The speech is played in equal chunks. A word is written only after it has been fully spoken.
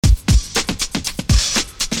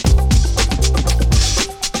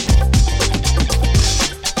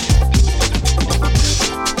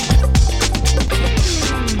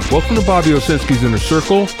Welcome to Bobby Owsinski's Inner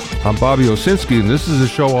Circle. I'm Bobby Owsinski, and this is a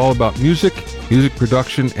show all about music, music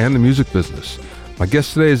production, and the music business. My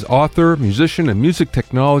guest today is author, musician, and music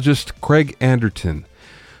technologist Craig Anderton.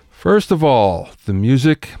 First of all, the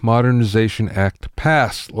Music Modernization Act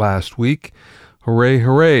passed last week. Hooray,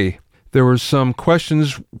 hooray. There were some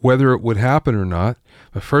questions whether it would happen or not.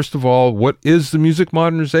 But first of all, what is the Music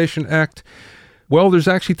Modernization Act? Well, there's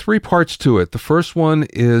actually three parts to it. The first one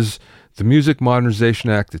is the Music Modernization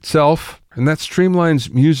Act itself, and that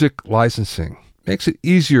streamlines music licensing. Makes it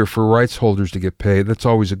easier for rights holders to get paid. That's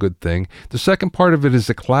always a good thing. The second part of it is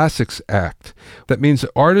the Classics Act. That means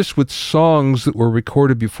that artists with songs that were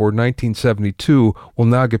recorded before 1972 will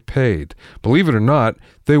now get paid. Believe it or not,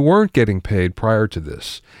 they weren't getting paid prior to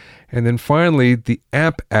this. And then finally, the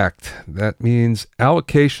AMP Act. That means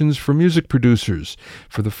allocations for music producers.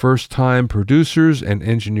 For the first time, producers and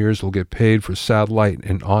engineers will get paid for satellite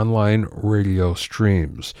and online radio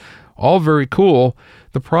streams. All very cool.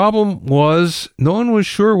 The problem was no one was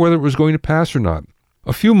sure whether it was going to pass or not.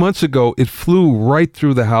 A few months ago, it flew right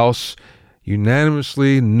through the House,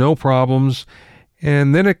 unanimously, no problems.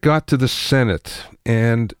 And then it got to the Senate,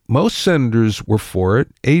 and most senators were for it,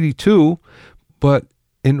 82, but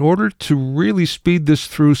in order to really speed this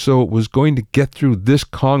through so it was going to get through this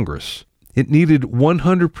Congress, it needed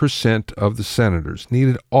 100% of the senators,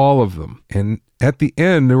 needed all of them. And at the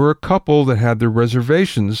end, there were a couple that had their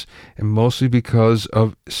reservations, and mostly because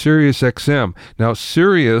of SiriusXM. Now,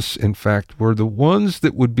 Sirius, in fact, were the ones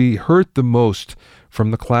that would be hurt the most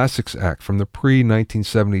from the Classics Act, from the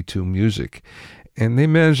pre-1972 music. And they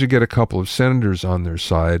managed to get a couple of senators on their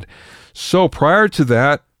side. So prior to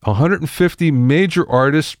that, 150 major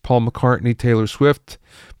artists, Paul McCartney, Taylor Swift,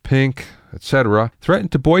 Pink, etc.,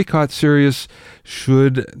 threatened to boycott Sirius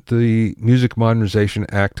should the Music Modernization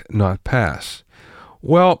Act not pass.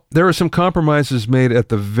 Well, there were some compromises made at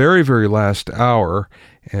the very, very last hour,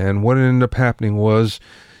 and what ended up happening was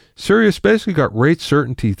Sirius basically got rate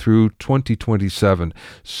certainty through 2027.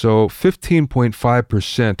 So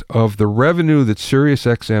 15.5% of the revenue that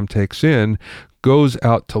SiriusXM takes in goes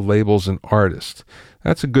out to labels and artists.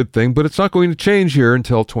 That's a good thing, but it's not going to change here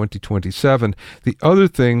until 2027. The other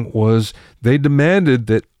thing was they demanded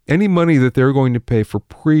that any money that they're going to pay for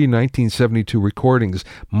pre-1972 recordings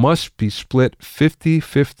must be split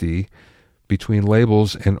 50-50 between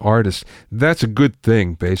labels and artists. That's a good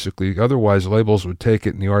thing, basically. Otherwise, labels would take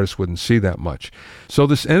it and the artists wouldn't see that much. So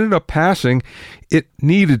this ended up passing. It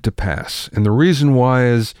needed to pass. And the reason why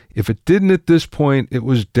is if it didn't at this point, it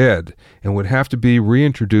was dead and would have to be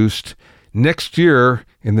reintroduced next year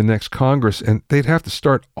in the next Congress, and they'd have to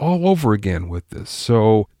start all over again with this.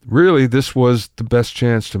 So really, this was the best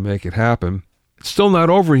chance to make it happen. It's still not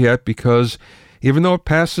over yet because even though it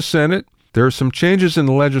passed the Senate, there are some changes in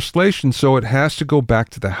the legislation, so it has to go back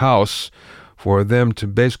to the House for them to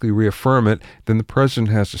basically reaffirm it. Then the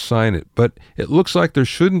president has to sign it. But it looks like there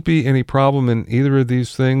shouldn't be any problem in either of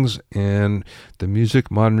these things, and the Music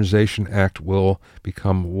Modernization Act will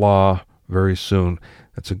become law very soon.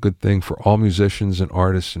 That's a good thing for all musicians and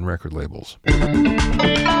artists and record labels.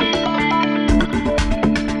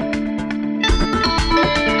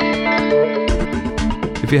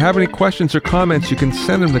 If you have any questions or comments, you can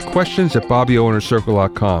send them to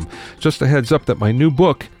questions@BobbyOInnerCircle.com. Just a heads up that my new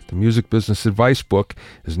book, the Music Business Advice Book,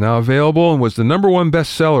 is now available and was the #1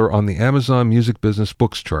 bestseller on the Amazon Music Business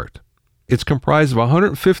Books chart. It's comprised of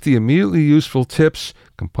 150 immediately useful tips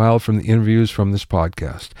compiled from the interviews from this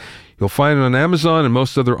podcast. You'll find it on Amazon and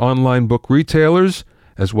most other online book retailers,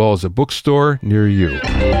 as well as a bookstore near you.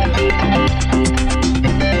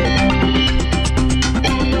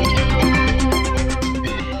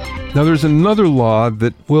 Now, there's another law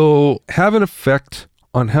that will have an effect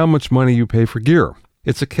on how much money you pay for gear.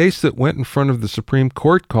 It's a case that went in front of the Supreme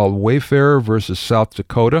Court called Wayfarer versus South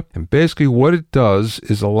Dakota. And basically what it does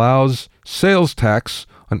is allows sales tax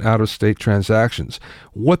on out-of-state transactions.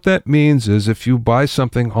 What that means is if you buy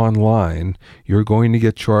something online, you're going to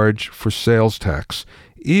get charged for sales tax,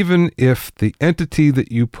 even if the entity that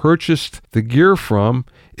you purchased the gear from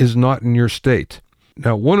is not in your state.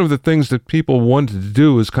 Now, one of the things that people wanted to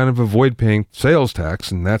do is kind of avoid paying sales tax,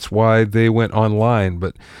 and that's why they went online,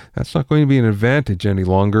 but that's not going to be an advantage any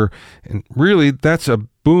longer. And really, that's a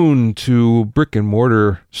boon to brick and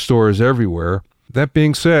mortar stores everywhere. That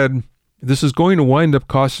being said, this is going to wind up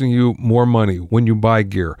costing you more money when you buy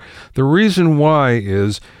gear. The reason why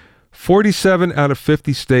is 47 out of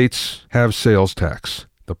 50 states have sales tax.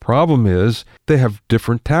 The problem is they have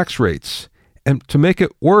different tax rates. And to make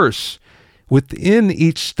it worse, within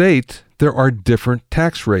each state, there are different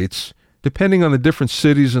tax rates depending on the different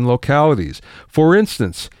cities and localities. For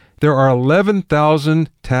instance, There are 11,000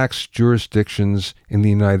 tax jurisdictions in the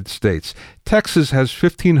United States. Texas has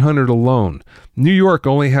 1,500 alone. New York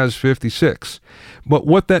only has 56. But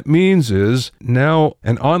what that means is now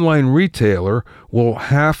an online retailer will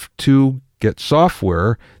have to get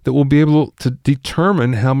software that will be able to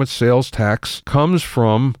determine how much sales tax comes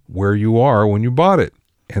from where you are when you bought it.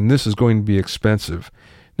 And this is going to be expensive.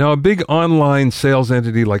 Now, a big online sales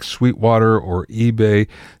entity like Sweetwater or eBay,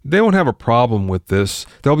 they won't have a problem with this.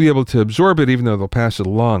 They'll be able to absorb it even though they'll pass it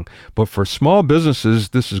along. But for small businesses,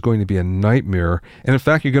 this is going to be a nightmare. And in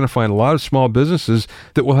fact, you're going to find a lot of small businesses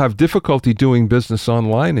that will have difficulty doing business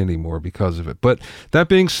online anymore because of it. But that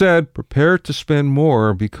being said, prepare to spend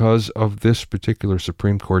more because of this particular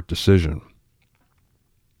Supreme Court decision.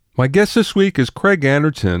 My guest this week is Craig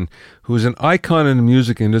Anderton, who is an icon in the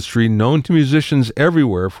music industry, known to musicians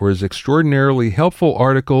everywhere for his extraordinarily helpful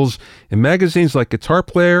articles in magazines like Guitar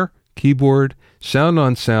Player, Keyboard, Sound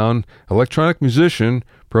on Sound, Electronic Musician,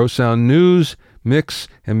 Pro Sound News, Mix,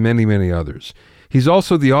 and many, many others. He's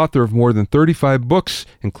also the author of more than 35 books,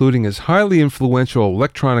 including his highly influential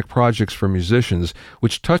electronic projects for musicians,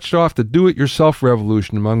 which touched off the do-it-yourself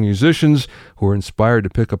revolution among musicians who were inspired to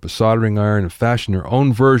pick up a soldering iron and fashion their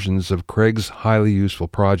own versions of Craig's highly useful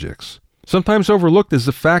projects. Sometimes overlooked is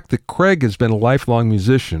the fact that Craig has been a lifelong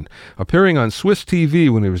musician, appearing on Swiss TV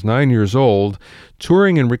when he was 9 years old,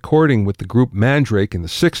 touring and recording with the group Mandrake in the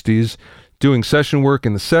 60s, doing session work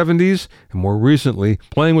in the 70s, and more recently,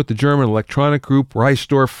 playing with the German electronic group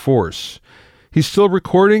Reisdorf Force. He's still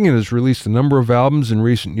recording and has released a number of albums in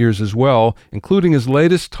recent years as well, including his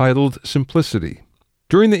latest titled Simplicity.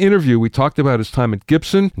 During the interview, we talked about his time at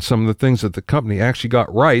Gibson and some of the things that the company actually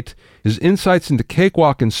got right, his insights into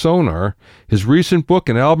Cakewalk and Sonar, his recent book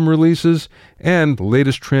and album releases, and the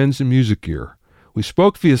latest trends in music gear. We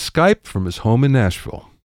spoke via Skype from his home in Nashville.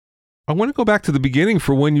 I want to go back to the beginning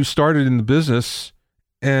for when you started in the business,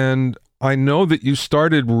 and I know that you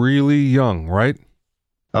started really young, right?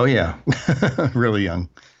 Oh, yeah. Really young.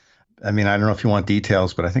 I mean, I don't know if you want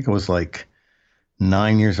details, but I think it was like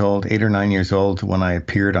 9 years old, 8 or 9 years old when I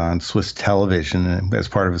appeared on Swiss television as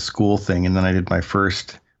part of a school thing. And then I did my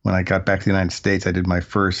first, when I got back to the United States, I did my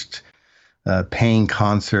first paying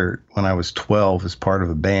concert when I was 12 as part of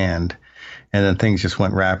a band. And then things just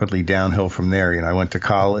went rapidly downhill from there. You know, I went to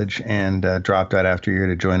college and dropped out after a year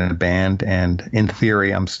to join a band. And in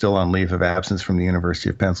theory, I'm still on leave of absence from the University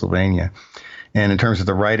of Pennsylvania. And in terms of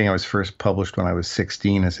the writing, I was first published when I was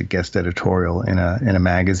 16 as a guest editorial in a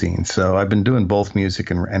magazine. So I've been doing both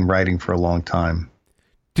music and writing for a long time.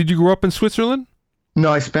 Did you grow up in Switzerland?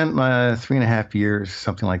 No, I spent 3.5 years,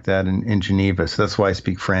 something like that, in Geneva. So that's why I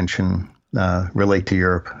speak French and relate to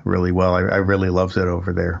Europe really well. I really loved it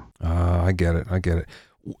over there. I get it.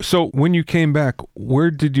 So when you came back,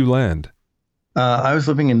 where did you land? I was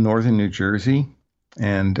living in northern New Jersey.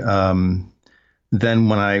 And then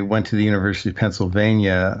when I went to the University of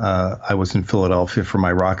Pennsylvania, I was in Philadelphia for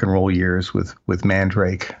my rock and roll years with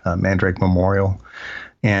Mandrake, Mandrake Memorial.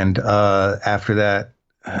 And after that,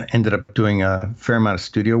 ended up doing a fair amount of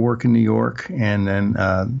studio work in New York, and then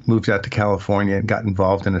moved out to California and got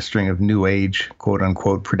involved in a string of new age, quote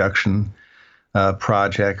unquote, production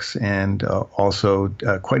projects, and also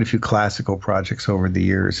quite a few classical projects over the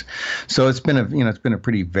years. So it's been a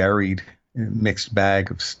pretty varied, mixed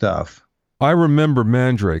bag of stuff. I remember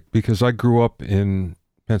Mandrake because I grew up in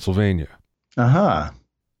Pennsylvania.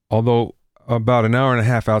 Although about an hour and a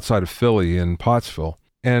half outside of Philly in Pottsville.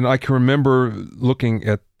 And I can remember looking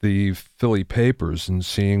at the Philly papers and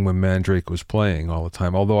seeing when Mandrake was playing all the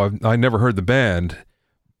time. Although I never heard the band,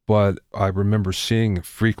 but I remember seeing it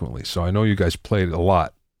frequently. So I know you guys played a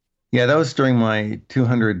lot. Yeah, that was during my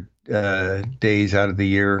 200 days out of the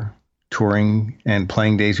year touring and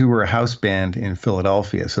playing days. We were a house band in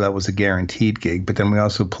Philadelphia, so that was a guaranteed gig. But then we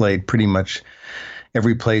also played pretty much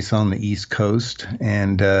every place on the East Coast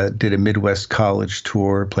and did a Midwest college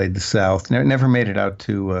tour, played the South. Never made it out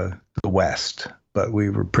to the West, but we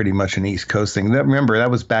were pretty much an East Coast thing. Remember,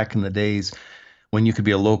 that was back in the days when you could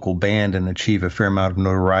be a local band and achieve a fair amount of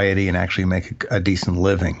notoriety and actually make a decent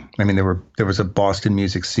living. I mean, there was a Boston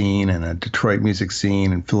music scene and a Detroit music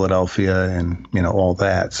scene and Philadelphia and, all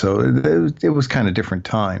that. So it was kind of different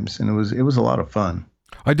times, and it was a lot of fun.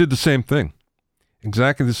 I did the same thing.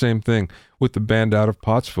 Exactly the same thing with the band out of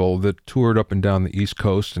Pottsville that toured up and down the East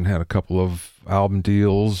Coast and had a couple of album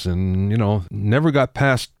deals and, never got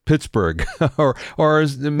past Pittsburgh or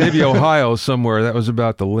maybe Ohio somewhere. That was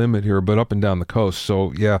about the limit here, but up and down the coast.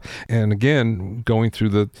 So, yeah. And again, going through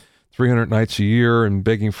the 300 nights a year and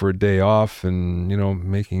begging for a day off and,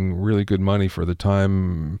 making really good money for the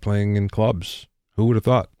time playing in clubs. Who would have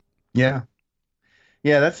thought? Yeah.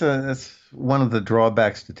 Yeah, that's one of the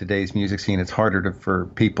drawbacks to today's music scene. It's harder for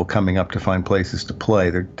people coming up to find places to play.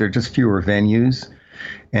 There are just fewer venues,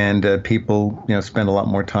 and people, spend a lot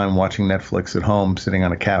more time watching Netflix at home, sitting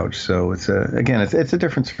on a couch. So it's a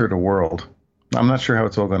different sort of world. I'm not sure how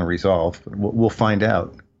it's all going to resolve, but we'll find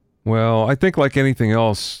out. Well, I think like anything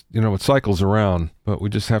else, it cycles around, but we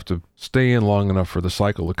just have to stay in long enough for the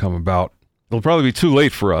cycle to come about. It'll probably be too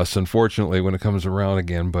late for us, unfortunately, when it comes around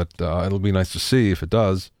again, but it'll be nice to see if it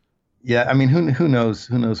does. Yeah, I mean, who knows?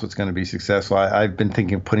 Who knows what's going to be successful? I've been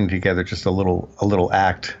thinking of putting together just a little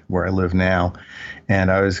act where I live now,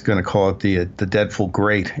 and I was going to call it the Deadful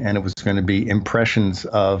Great, and it was going to be impressions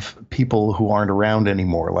of people who aren't around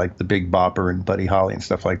anymore, like the Big Bopper and Buddy Holly and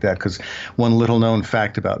stuff like that. Because one little known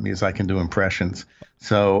fact about me is I can do impressions.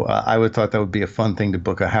 So I would thought that would be a fun thing to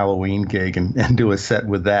book a Halloween gig and do a set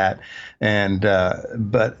with that. And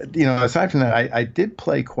but aside from that, I did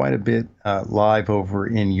play quite a bit live over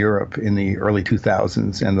in Europe in the early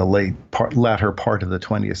 2000s and the latter part of the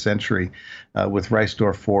 20th century with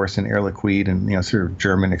Reisdorf Force and Air Liquide and sort of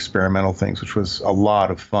German experimental things, which was a lot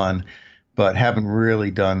of fun. But haven't really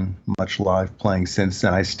done much live playing since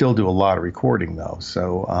then. I still do a lot of recording though,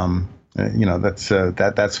 so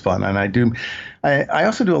that's fun. And I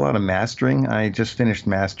also do a lot of mastering. I just finished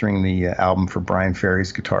mastering the album for Brian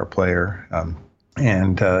Ferry's guitar player,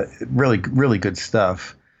 and really, really good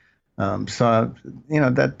stuff. That's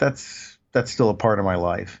still a part of my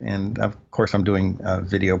life. And of course, I'm doing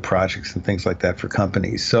video projects and things like that for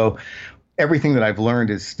companies. So everything that I've learned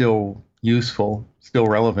is still useful, still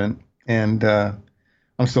relevant, and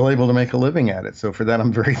I'm still able to make a living at it. So for that,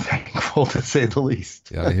 I'm very thankful, to say the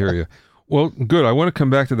least. Yeah, I hear you. Well, good. I want to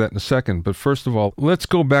come back to that in a second. But first of all, let's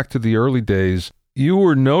go back to the early days. You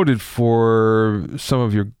were noted for some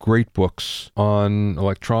of your great books on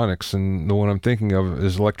electronics, and the one I'm thinking of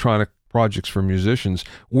is Electronic Projects for Musicians.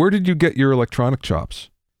 Where did you get your electronic chops?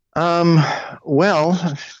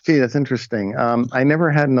 Well, gee, that's interesting. I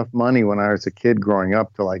never had enough money when I was a kid growing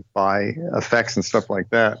up to like buy effects and stuff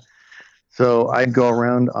like that. So I'd go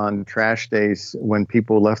around on trash days when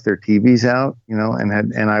people left their TVs out,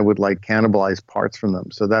 and I would like cannibalize parts from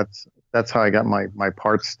them. So that's how I got my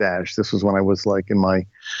parts stash. This was when I was like in my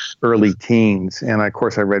early teens, and of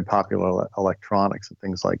course I read popular electronics and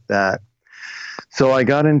things like that. So I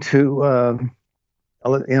got into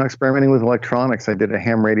experimenting with electronics. I did a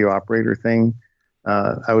ham radio operator thing.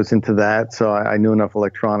 I was into that, so I knew enough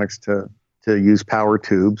electronics to use power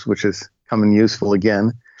tubes, which is coming useful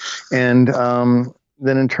again. And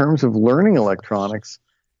then in terms of learning electronics,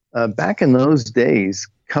 back in those days,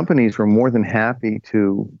 companies were more than happy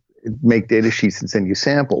to make data sheets and send you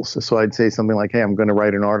samples. So I'd say something like, hey, I'm going to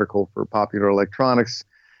write an article for Popular Electronics.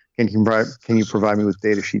 Can you provide me with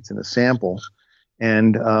data sheets and a sample?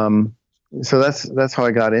 And so that's how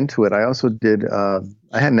I got into it. I also did, I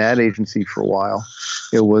had an ad agency for a while.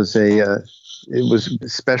 It was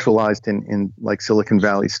specialized in like Silicon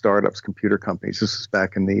Valley startups, computer companies. This was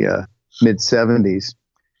back in the mid 70s.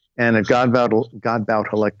 And at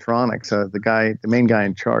Godbout Electronics, the main guy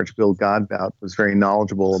in charge, Bill Godbout, was very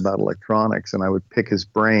knowledgeable about electronics, and I would pick his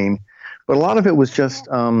brain. But a lot of it was just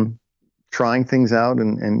trying things out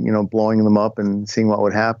and blowing them up and seeing what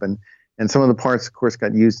would happen. And some of the parts, of course,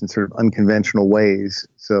 got used in sort of unconventional ways.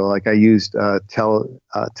 So like I used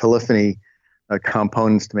telephony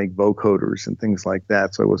components to make vocoders and things like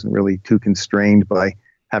that. So I wasn't really too constrained by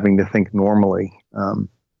having to think normally.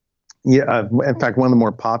 In fact, one of the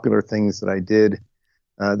more popular things that I did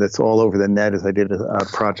that's all over the net is I did a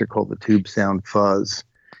project called the Tube Sound Fuzz.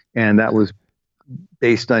 And that was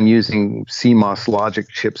based on using CMOS logic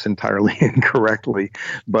chips entirely incorrectly.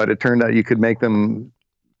 But it turned out you could make them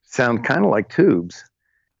sound kind of like tubes.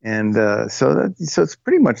 And so it's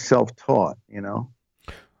pretty much self-taught,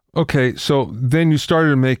 Okay, so then you started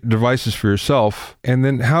to make devices for yourself, and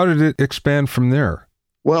then how did it expand from there?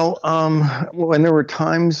 Well, when there were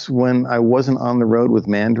times when I wasn't on the road with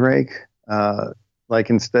Mandrake, like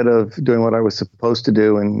instead of doing what I was supposed to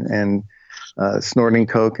do and snorting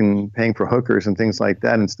coke and paying for hookers and things like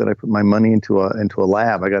that, instead I put my money into a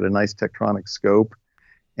lab. I got a nice Tektronix scope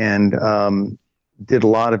and did a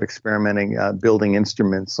lot of experimenting, building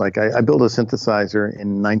instruments. Like I built a synthesizer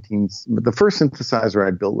the first synthesizer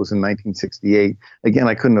I built was in 1968. Again,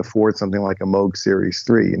 I couldn't afford something like a Moog Series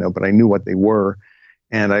 3, but I knew what they were.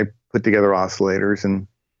 And I put together oscillators and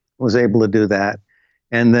was able to do that.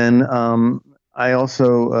 And then I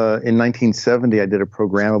also, in 1970, I did a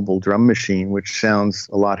programmable drum machine, which sounds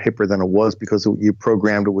a lot hipper than it was because you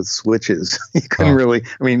programmed it with switches. You couldn't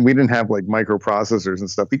we didn't have like microprocessors and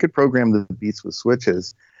stuff. You could program the beats with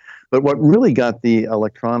switches. But what really got the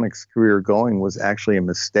electronics career going was actually a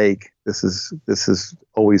mistake. This is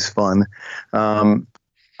always fun.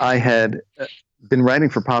 I had been writing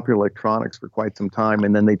for Popular Electronics for quite some time,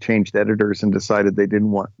 and then they changed editors and decided they didn't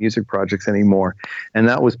want music projects anymore. And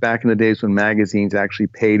that was back in the days when magazines actually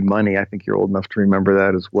paid money. I think you're old enough to remember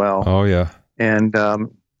that as well. Oh yeah. And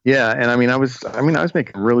yeah, and I was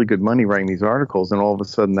making really good money writing these articles, and all of a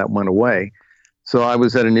sudden that went away. So I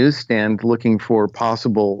was at a newsstand looking for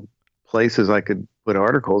possible places I could put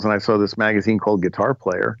articles, and I saw this magazine called Guitar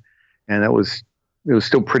Player, and it was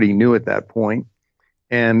still pretty new at that point.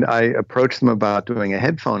 And I approached them about doing a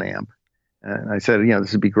headphone amp. And I said,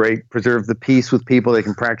 this would be great. Preserve the peace with people. They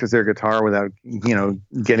can practice their guitar without,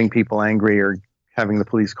 getting people angry or having the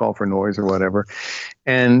police call for noise or whatever.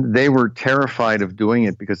 And they were terrified of doing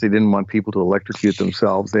it because they didn't want people to electrocute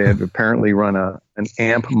themselves. They had apparently run an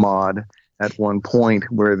amp mod at one point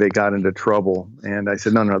where they got into trouble. And I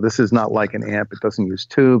said, no, this is not like an amp. It doesn't use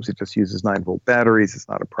tubes. It just uses 9-volt batteries. It's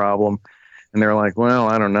not a problem. And they're like, well,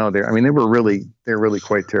 I don't know. They're really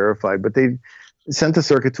quite terrified. But they sent the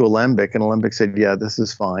circuit to Alembic, and Alembic said, yeah, this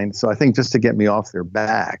is fine. So I think just to get me off their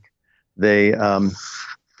back, they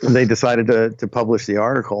decided to publish the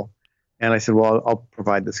article. And I said, well, I'll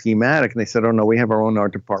provide the schematic. And they said, oh, no, we have our own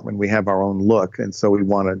art department. We have our own look. And so we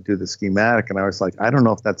want to do the schematic. And I was like, I don't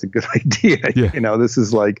know if that's a good idea. Yeah. This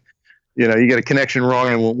is like, you get a connection wrong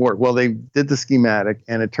and it won't work. Well, they did the schematic,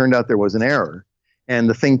 and it turned out there was an error. And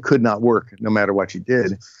the thing could not work no matter what you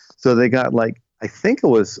did. So they got I think it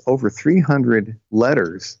was over 300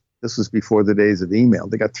 letters. This was before the days of email.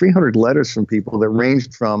 They got 300 letters from people that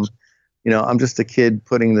ranged from, I'm just a kid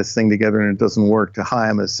putting this thing together and it doesn't work, to, hi,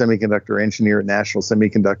 I'm a semiconductor engineer at National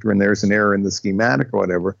Semiconductor and there's an error in the schematic or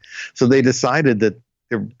whatever. So they decided that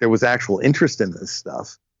there was actual interest in this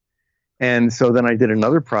stuff. And so then I did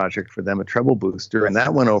another project for them, a treble booster, and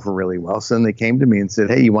that went over really well. So then they came to me and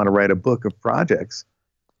said, hey, you want to write a book of projects?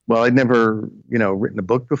 Well, I'd never, written a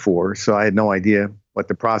book before, so I had no idea what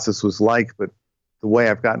the process was like. But the way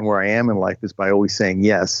I've gotten where I am in life is by always saying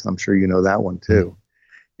yes. I'm sure you know that one too.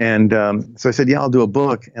 And so I said, yeah, I'll do a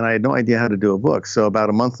book. And I had no idea how to do a book. So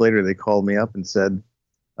about a month later, they called me up and said,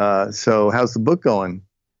 so how's the book going?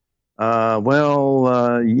 Yeah,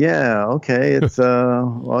 okay. It's,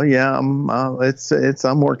 well, yeah,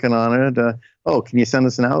 I'm working on it. Oh, can you send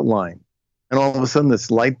us an outline? And all of a sudden this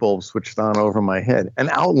light bulb switched on over my head, an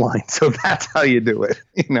outline. So that's how you do it,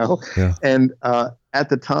 Yeah. And, at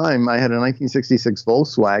the time I had a 1966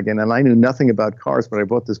 Volkswagen, and I knew nothing about cars, but I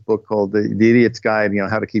bought this book called The Idiot's Guide,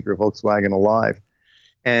 How to Keep Your Volkswagen Alive.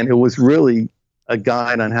 And it was really a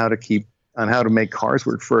guide on how to make cars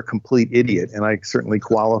work for a complete idiot. And I certainly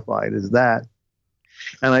qualified as that.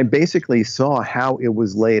 And I basically saw how it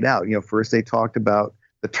was laid out. First they talked about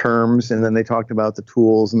the terms, and then they talked about the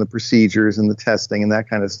tools and the procedures and the testing and that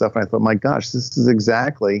kind of stuff. And I thought, my gosh, this is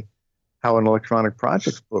exactly how an electronic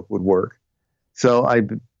projects book would work. So I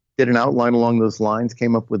did an outline along those lines,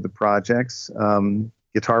 came up with the projects.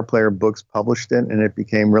 Guitar Player Books published it, and it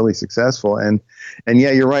became really successful. And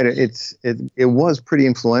yeah, you're right. It was pretty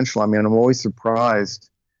influential. I mean, I'm always surprised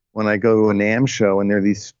when I go to a NAMM show and there are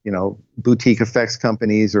these, boutique effects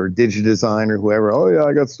companies or Digidesign or whoever. Oh yeah,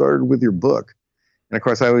 I got started with your book. And of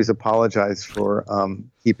course, I always apologize for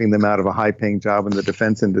keeping them out of a high-paying job in the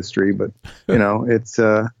defense industry. But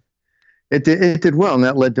it did well, and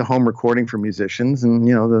that led to home recording for musicians. And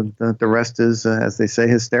the rest is, as they say,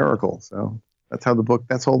 hysterical. So. That's how the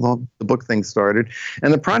book thing started.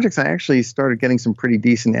 And the projects, I actually started getting some pretty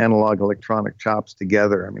decent analog electronic chops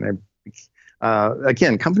together. I mean,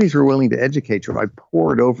 again, companies were willing to educate you. I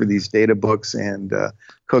poured over these data books and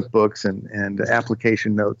cookbooks and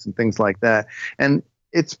application notes and things like that. And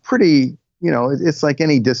it's pretty, it's like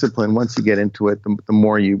any discipline. Once you get into it, the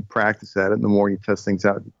more you practice at it, and the more you test things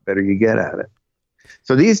out, the better you get at it.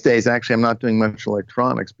 So these days, actually, I'm not doing much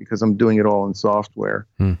electronics because I'm doing it all in software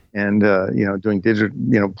and, doing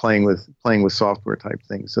digital, playing with software type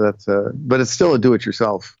things. So that's, but it's still a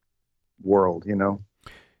do-it-yourself world,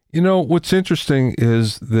 What's interesting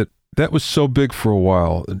is that was so big for a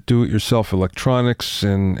while, do-it-yourself electronics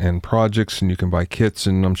and projects, and you can buy kits.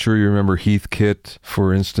 And I'm sure you remember Heathkit,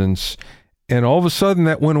 for instance. And all of a sudden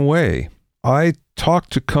that went away. I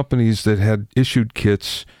talked to companies that had issued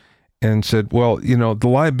kits and said, well, the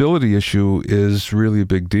liability issue is really a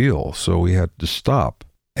big deal, so we had to stop.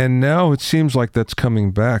 And now it seems like that's coming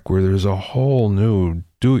back, where there's a whole new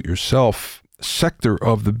do-it-yourself sector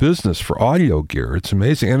of the business for audio gear. It's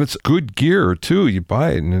amazing. And it's good gear, too. You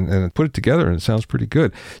buy it and put it together, and it sounds pretty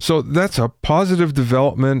good. So that's a positive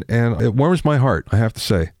development, and it warms my heart, I have to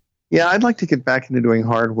say. Yeah, I'd like to get back into doing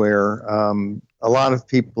hardware. a lot of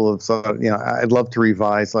people have thought, I'd love to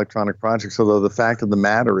revise electronic projects, although the fact of the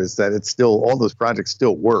matter is that it's still, all those projects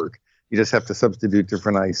still work. You just have to substitute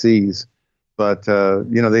different ICs. But,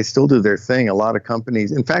 they still do their thing. A lot of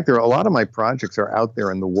companies, in fact, a lot of my projects are out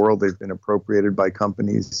there in the world. They've been appropriated by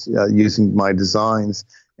companies using my designs.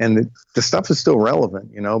 And the stuff is still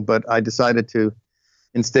relevant, but I decided to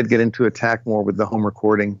instead get into attack more with the home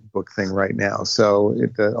recording book thing right now. So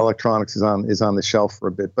electronics is on the shelf for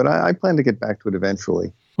a bit, but I plan to get back to it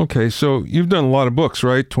eventually. Okay, so you've done a lot of books,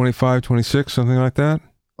 right? 25, 26, something like that?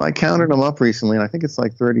 I counted them up recently, and I think it's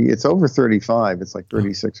like 30. It's over 35. It's like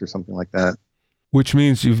 36 or something like that. Which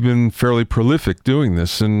means you've been fairly prolific doing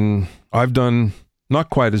this, and I've done not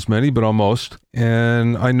quite as many, but almost.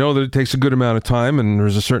 And I know that it takes a good amount of time, and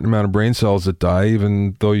there's a certain amount of brain cells that die,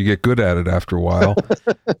 even though you get good at it after a while.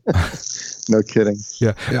 No kidding.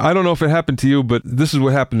 Yeah. I don't know if it happened to you, but this is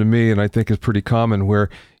what happened to me, and I think it's pretty common, where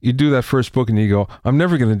you do that first book and you go, I'm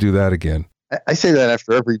never going to do that again. I say that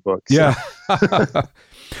after every book. So. Yeah.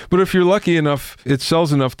 But if you're lucky enough, it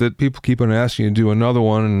sells enough that people keep on asking you to do another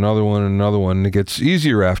one and another one and another one. And it gets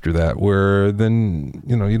easier after that, where then,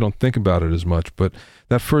 you don't think about it as much. But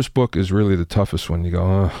that first book is really the toughest one. You go,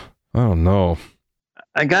 oh, I don't know.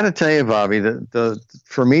 I got to tell you, Bobby,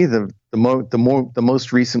 for me, the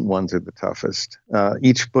most recent ones are the toughest.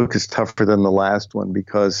 Each book is tougher than the last one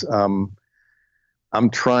because I'm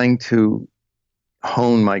trying to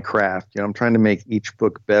hone my craft. I'm trying to make each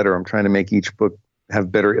book better. I'm trying to make each book have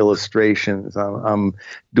better illustrations. I'm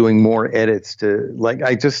doing more edits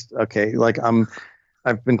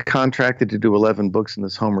I've been contracted to do 11 books in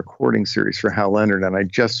this home recording series for Hal Leonard, and I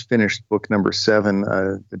just finished book number 7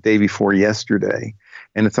 the day before yesterday,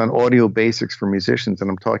 and it's on audio basics for musicians, and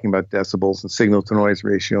I'm talking about decibels and signal to noise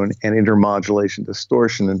ratio and intermodulation,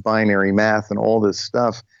 distortion and binary math and all this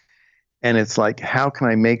stuff. And it's like, how can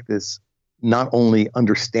I make this not only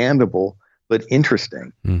understandable but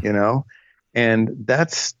interesting, And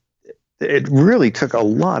it really took a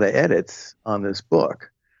lot of edits on this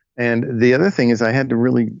book. And the other thing is I had to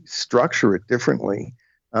really structure it differently.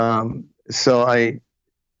 The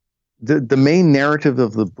main narrative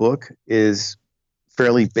of the book is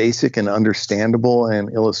fairly basic and understandable, and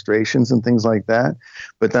illustrations and things like that.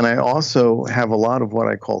 But then I also have a lot of what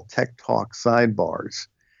I call tech talk sidebars.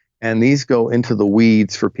 And these go into the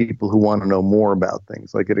weeds for people who want to know more about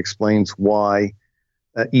things. Like, it explains why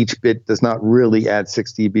each bit does not really add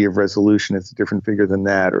 6 dB of resolution. It's a different figure than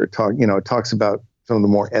that. Or it talks about some of the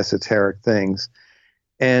more esoteric things.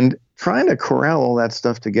 And trying to corral all that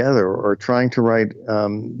stuff together, or trying to write,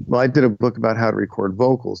 I did a book about how to record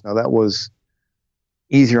vocals. Now, that was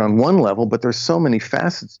easier on one level, but there's so many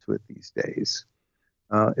facets to it these days.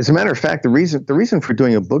 As a matter of fact, the reason for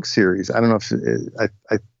doing a book series, I don't know if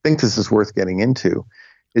I think this is worth getting into,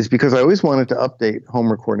 is because I always wanted to update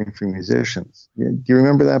home recording for musicians. Do you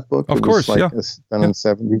remember that book? Of course, yeah. Done in the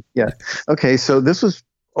 70s? Yeah. Okay, so this was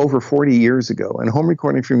over 40 years ago, and home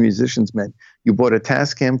recording for musicians meant you bought a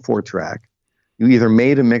Tascam 4-track, you either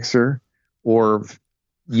made a mixer or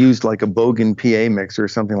used like a Bogan PA mixer or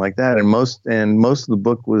something like that, and most of the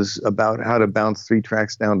book was about how to bounce 3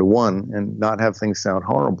 tracks down to 1 and not have things sound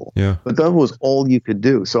horrible. Yeah. But that was all you could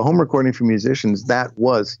do. So home recording for musicians,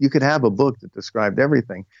 you could have a book that described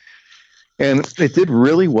everything. And it did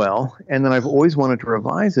really well. And then I've always wanted to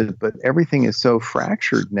revise it, but everything is so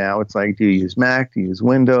fractured now. It's like, do you use Mac? Do you use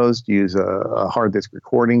Windows? Do you use a hard disk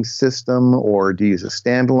recording system? Or do you use a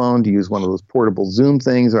standalone? Do you use one of those portable Zoom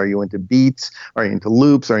things? Are you into beats? Are you into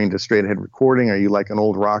loops? Are you into straight ahead recording? Are you like an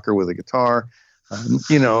old rocker with a guitar?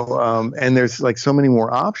 And there's like so many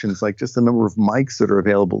more options, like just the number of mics that are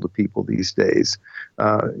available to people these days.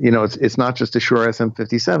 It's not just a Shure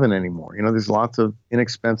SM57 anymore. There's lots of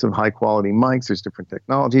inexpensive, high quality mics. There's different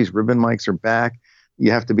technologies. Ribbon mics are back.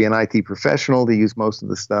 You have to be an IT professional to use most of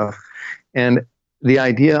the stuff. And the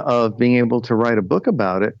idea of being able to write a book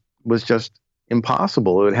about it was just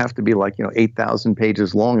impossible. It would have to be like, 8,000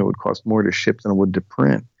 pages long. It would cost more to ship than it would to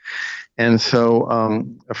print. And so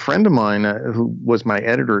a friend of mine who was my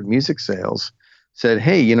editor at Music Sales said,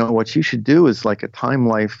 hey, what you should do is like a Time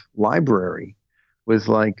Life library with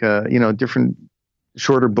like, different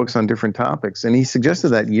shorter books on different topics. And he suggested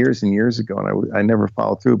that years and years ago, and I never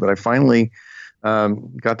followed through. But I finally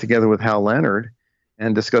got together with Hal Leonard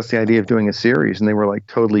and discussed the idea of doing a series, and they were like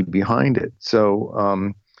totally behind it.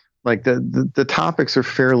 So like the topics are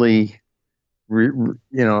fairly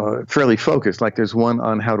focused. Like there's one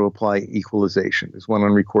on how to apply equalization. There's one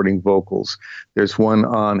on recording vocals. There's one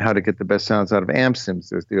on how to get the best sounds out of amp sims.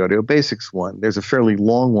 There's the audio basics one. There's a fairly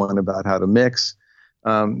long one about how to mix.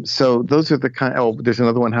 So those are the there's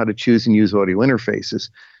another one, how to choose and use audio interfaces.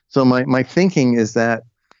 So my thinking is that,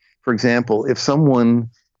 for example, if someone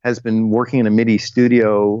has been working in a MIDI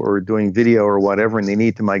studio or doing video or whatever, and they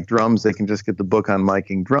need to mic drums, they can just get the book on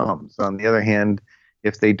miking drums. On the other hand,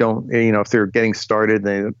 if they don't, if they're getting started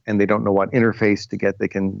and they don't know what interface to get, they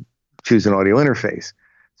can choose an audio interface.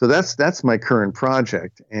 So that's my current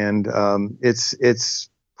project, and it's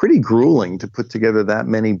pretty grueling to put together that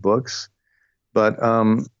many books, but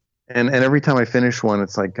and every time I finish one,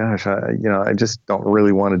 it's like, gosh, I just don't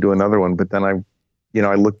really want to do another one. But then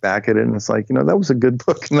I look back at it and it's like, that was a good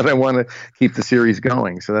book and that I want to keep the series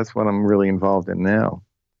going. So that's what I'm really involved in now.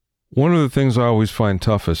 One of the things I always find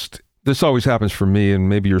toughest, this always happens for me, and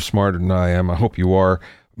maybe you're smarter than I am, I hope you are,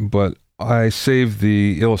 but I save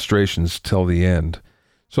the illustrations till the end.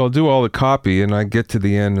 So I'll do all the copy and I get to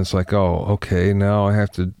the end and it's like, oh, okay, now I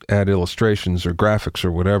have to add illustrations or graphics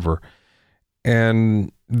or whatever.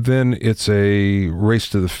 And then it's a race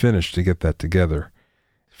to the finish to get that together.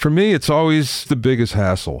 For me, it's always the biggest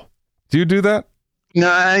hassle. Do you do that? No,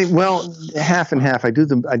 half and half. I do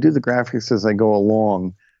the graphics as I go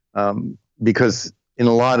along, because in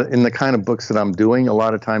the kind of books that I'm doing, a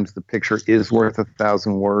lot of times the picture is worth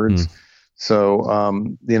 1,000 words. So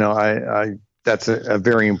I that's a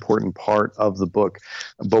very important part of the book.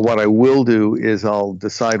 But what I will do is I'll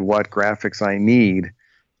decide what graphics I need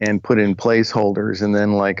and put in placeholders, and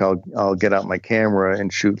then I'll get out my camera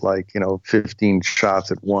and shoot 15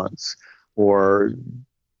 shots at once, or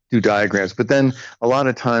do diagrams. But then a lot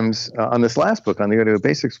of times on this last book, on the Audio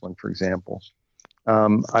Basics one, for example,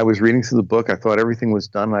 I was reading through the book. I thought everything was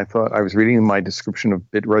done. I thought I was reading my description of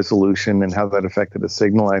bit resolution and how that affected the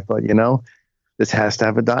signal. I thought, this has to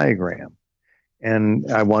have a diagram.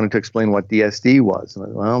 And I wanted to explain what DSD was.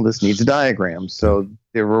 And well, this needs a diagram. So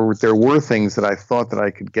there were things that I thought that I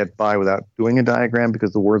could get by without doing a diagram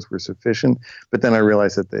because the words were sufficient. But then I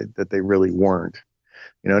realized that they really weren't.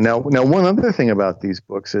 Now one other thing about these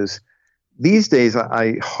books is these days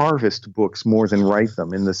I harvest books more than write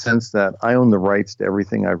them, in the sense that I own the rights to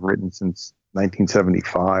everything I've written since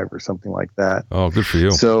 1975 or something like that. Oh, good for you.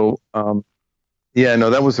 So,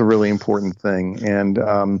 that was a really important thing. And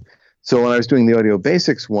so when I was doing the Audio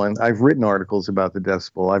Basics one, I've written articles about the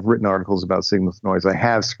decibel. I've written articles about signal to noise. I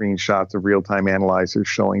have screenshots of real-time analyzers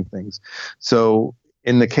showing things. So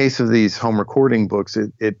in the case of these home recording books,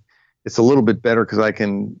 it's a little bit better because I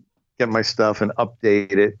can get my stuff and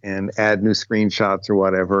update it and add new screenshots or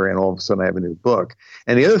whatever, and all of a sudden I have a new book.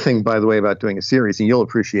 And the other thing, by the way, about doing a series, and you'll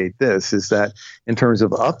appreciate this, is that in terms of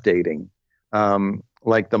updating,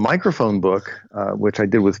 like the microphone book, which I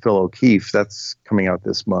did with Phil O'Keefe, that's coming out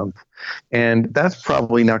this month. And that's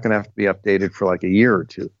probably not going to have to be updated for like a year or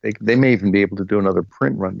two. They may even be able to do another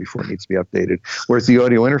print run before it needs to be updated. Whereas the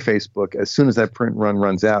audio interface book, as soon as that print run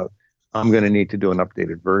runs out, I'm going to need to do an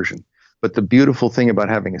updated version. But the beautiful thing about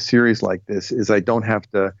having a series like this is I don't have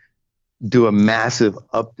to do a massive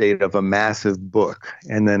update of a massive book,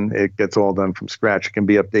 and then it gets all done from scratch. It can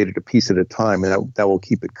be updated a piece at a time, and that will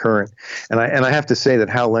keep it current. And I have to say that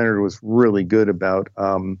Hal Leonard was really good about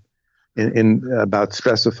about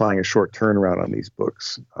specifying a short turnaround on these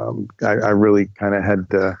books. I really kind of had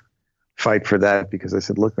to fight for that, because I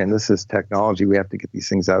said, look, man, this is technology. We have to get these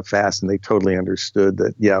things out fast. And they totally understood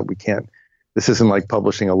that, we can't. This isn't like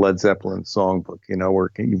publishing a Led Zeppelin songbook,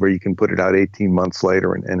 where you can put it out 18 months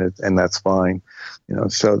later and that's fine.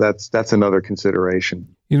 So that's another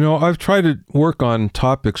consideration. I've tried to work on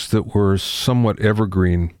topics that were somewhat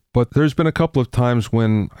evergreen, but there's been a couple of times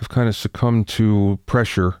when I've kind of succumbed to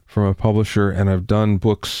pressure from a publisher, and I've done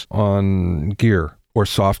books on gear or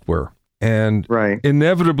software. And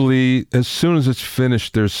inevitably, as soon as it's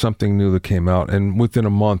finished, there's something new that came out. And within a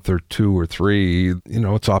month or 2 or 3,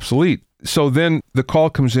 it's obsolete. So then the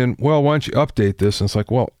call comes in, well, why don't you update this? And it's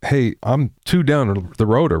like, well, hey, I'm 2 down the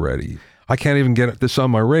road already. I can't even get this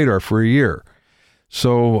on my radar for a year.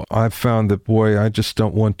 So I've found that, boy, I just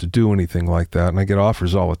don't want to do anything like that. And I get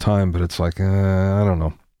offers all the time, but it's like, I don't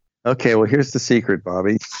know. Okay, well, here's the secret,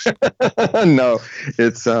 Bobby. No,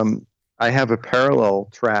 it's I have a parallel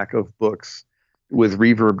track of books with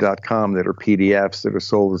Reverb.com that are PDFs that are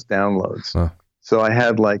sold as downloads. Huh. So I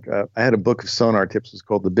had a book of sonar tips. It was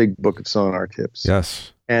called The Big Book of Sonar Tips.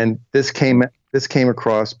 Yes. And this came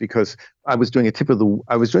across because I was doing a tip of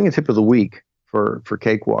the week for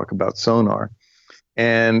Cakewalk about sonar.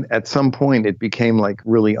 And at some point it became like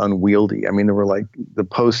really unwieldy. I mean, there were the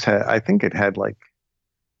post had, I think it had it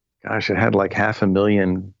had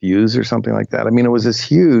 500,000 views or something like that. I mean, it was this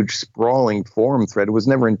huge sprawling forum thread. It was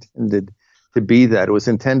never intended to be that. It was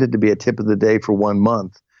intended to be a tip of the day for 1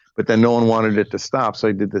 month. But then no one wanted it to stop, so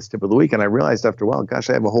I did this tip of the week. And I realized after a while, gosh,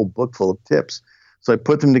 I have a whole book full of tips. So I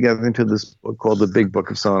put them together into this book called The Big Book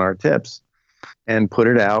of Sonar Tips and put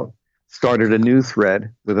it out, started a new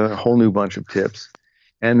thread with a whole new bunch of tips.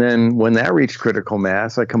 And then when that reached critical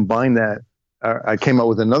mass, I combined that. I came out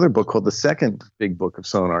with another book called The Second Big Book of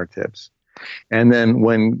Sonar Tips. And then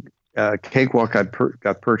when Cakewalk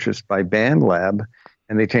got purchased by BandLab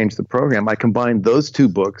and they changed the program, I combined those two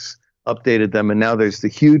books, updated them, and now there's the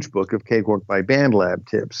huge book of Cakewalk by BandLab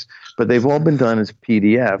tips. But they've all been done as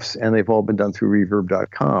PDFs, and they've all been done through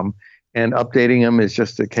reverb.com. And updating them is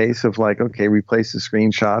just a case of like, okay, replace the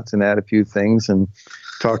screenshots and add a few things and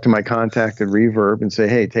talk to my contact at Reverb and say,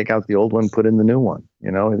 hey, take out the old one, put in the new one.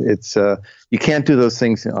 You know, it's you can't do those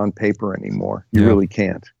things on paper anymore. You really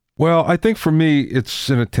can't. Well, I think for me, it's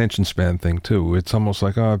an attention span thing too. It's almost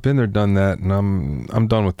like, oh, I've been there, done that, and I'm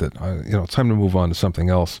done with it. It's time to move on to something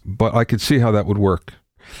else. But I could see how that would work.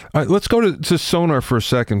 Let's go to Sonar for a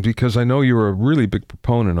second, because I know you were a really big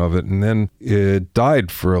proponent of it, and then it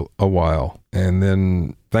died for a while, and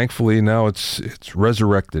then thankfully now it's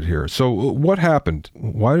resurrected here. So what happened?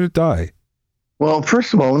 Why did it die? Well,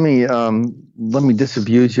 first of all, let me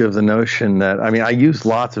disabuse you of the notion that I use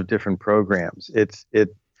lots of different programs.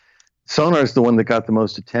 Sonar is the one that got the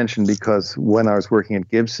most attention because when I was working at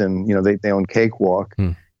Gibson, they own Cakewalk,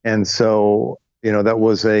 and so that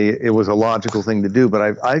was it was a logical thing to do.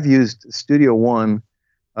 But I've used Studio One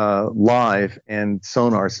Live and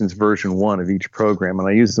Sonar since version 1 of each program, and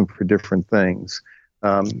I use them for different things.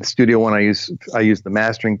 Studio One, I use the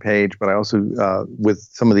mastering page, but I also, with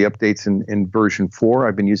some of the updates in version 4,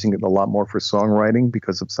 I've been using it a lot more for songwriting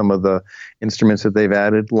because of some of the instruments that they've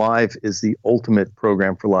added. Live is the ultimate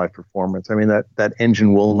program for live performance. I mean, that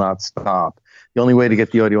engine will not stop. The only way to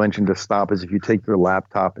get the audio engine to stop is if you take your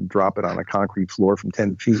laptop and drop it on a concrete floor from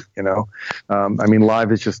 10 feet,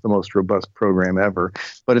 Live is just the most robust program ever,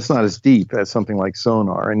 but it's not as deep as something like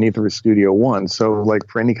Sonar, and neither is Studio One. So like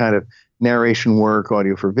for any kind of narration work,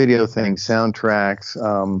 audio for video things, soundtracks,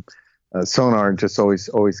 Sonar just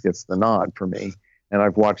always gets the nod for me. And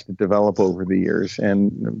I've watched it develop over the years,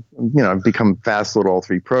 and I've become facile at all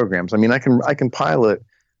three programs. I mean, I can pilot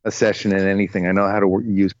a session in anything. I know how to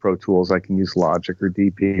use Pro Tools. I can use Logic or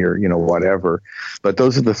DP or whatever. But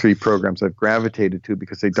those are the three programs I've gravitated to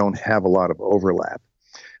because they don't have a lot of overlap.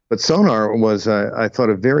 But Sonar was, I thought,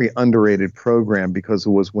 a very underrated program because it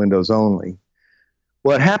was Windows only.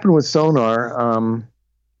 What happened with Sonar,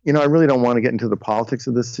 I really don't want to get into the politics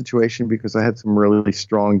of this situation because I had some really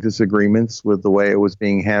strong disagreements with the way it was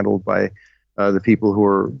being handled by the people who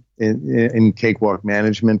were in Cakewalk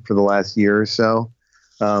management for the last year or so.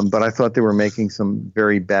 But I thought they were making some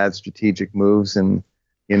very bad strategic moves, and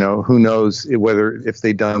who knows whether if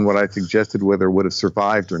they'd done what I suggested, whether it would have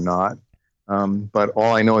survived or not. But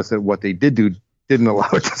all I know is that what they did do didn't allow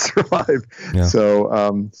it to survive. Yeah.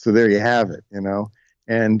 So there you have it,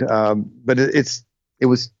 And but it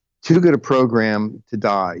was too good a program to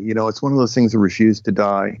die. It's one of those things that refused to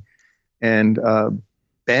die, and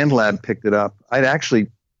BandLab picked it up. I'd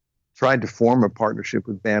actually tried to form a partnership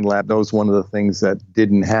with BandLab. That was one of the things that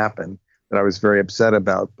didn't happen that I was very upset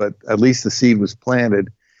about, but at least the seed was planted.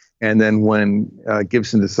 And then when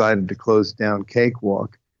Gibson decided to close down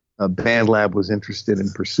Cakewalk, BandLab was interested in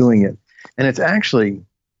pursuing it. And it's actually,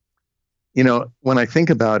 when I think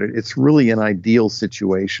about it, it's really an ideal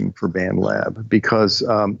situation for BandLab because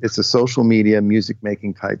it's a social media music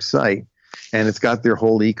making type site, and it's got their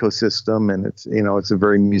whole ecosystem, and it's a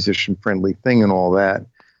very musician friendly thing and all that.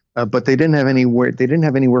 But they didn't have anywhere. They didn't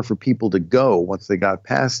have anywhere for people to go once they got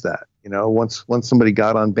past that. Once somebody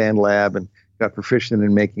got on BandLab and got proficient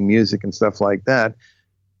in making music and stuff like that,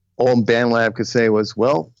 all BandLab could say was,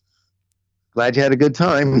 "Well, glad you had a good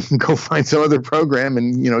time. Go find some other program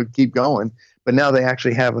and keep going." But now they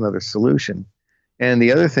actually have another solution. And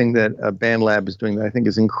the other thing that BandLab is doing that I think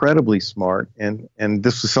is incredibly smart, and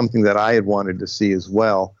this was something that I had wanted to see as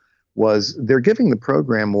well, was they're giving the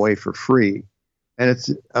program away for free. And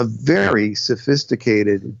it's a very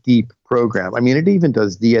sophisticated, deep program. I mean, it even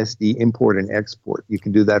does DSD import and export. You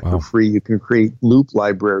can do that for free. You can create loop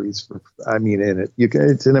libraries in it.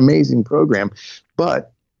 It's an amazing program,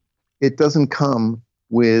 but it doesn't come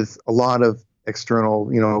with a lot of external,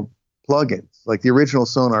 plugins. Like the original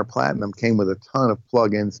Sonar Platinum came with a ton of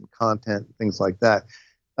plugins and content, things like that.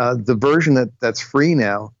 The version that's free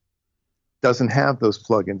now doesn't have those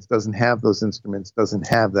plugins, doesn't have those instruments, doesn't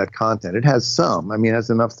have that content. It has some. It has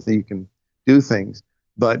enough that you can do things,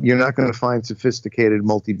 but you're not going to find sophisticated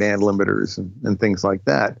multi-band limiters and things like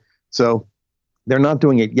that. So they're not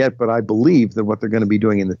doing it yet, but I believe that what they're going to be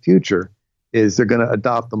doing in the future is they're going to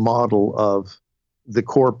adopt the model of the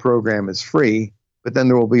core program is free, but then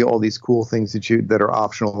there will be all these cool things that are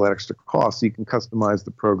optional at extra cost, so you can customize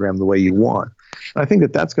the program the way you want. And I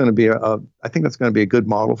think that's going to be a good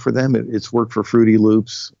model for them. It's worked for Fruity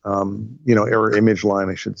Loops, or Image Line,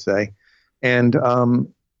 I should say, and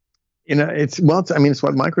it's what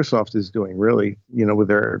Microsoft is doing, really, with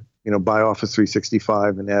their buy Office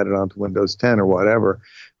 365 and add it onto Windows 10 or whatever.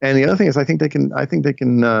 And the other thing is, I think they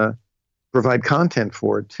can provide content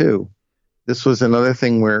for it too. This was another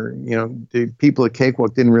thing where, the people at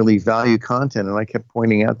Cakewalk didn't really value content. And I kept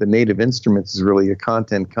pointing out that Native Instruments is really a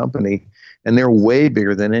content company, and they're way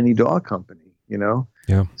bigger than any DAW company,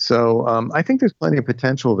 Yeah. So I think there's plenty of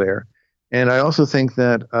potential there. And I also think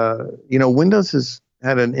that, Windows has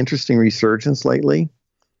had an interesting resurgence lately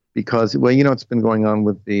because, it's been going on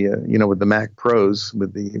with the, with the Mac Pros,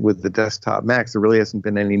 with the desktop Macs. There really hasn't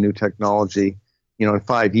been any new technology, in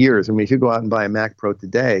 5 years. I mean, if you go out and buy a Mac Pro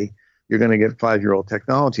today, you're going to get 5-year-old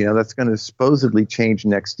technology. Now, that's going to supposedly change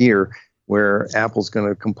next year, where Apple's going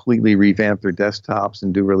to completely revamp their desktops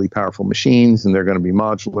and do really powerful machines, and they're going to be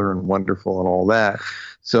modular and wonderful and all that.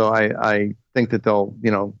 So I think that they'll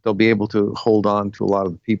be able to hold on to a lot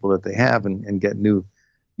of the people that they have and get new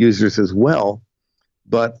users as well.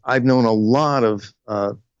 But I've known a lot of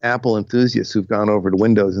Apple enthusiasts who've gone over to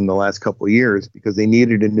Windows in the last couple of years because they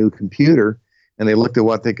needed a new computer, and they looked at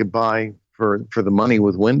what they could buy for the money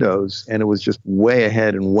with Windows, and it was just way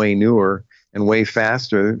ahead and way newer and way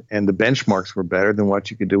faster, and the benchmarks were better than what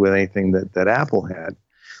you could do with anything that Apple had.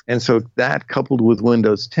 And so that, coupled with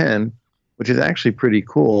Windows 10, which is actually pretty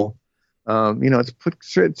cool, it's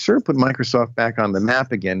sort of put Microsoft back on the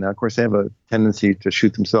map again. Now, of course, they have a tendency to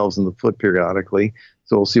shoot themselves in the foot periodically,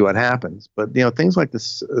 so we'll see what happens. But things like the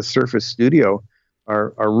Surface Studio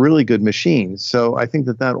are really good machines. So I think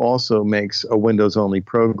that also makes a Windows-only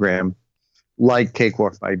program like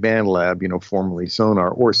Cakewalk by BandLab, formerly Sonar,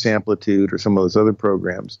 or Samplitude, or some of those other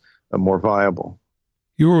programs, more viable.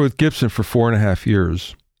 You were with Gibson for 4.5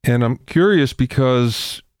 years, and I'm curious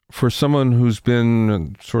because for someone who's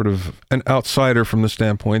been sort of an outsider from the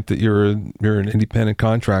standpoint that you're an independent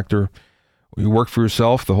contractor, you work for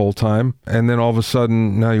yourself the whole time, and then all of a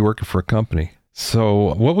sudden now you're working for a company.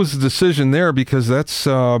 So what was the decision there? Because that's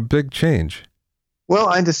a big change. Well,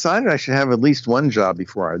 I decided I should have at least one job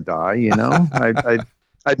before I die.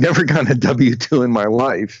 I'd never gotten a W-2 in my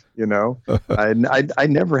life. I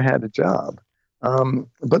never had a job.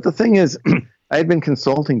 But the thing is, I had been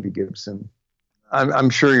consulting to Gibson. I'm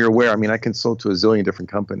sure you're aware. I mean, I consult to a zillion different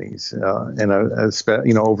companies, and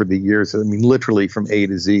over the years, literally from A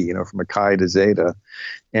to Z, from Akai to Zeta.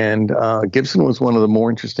 And Gibson was one of the more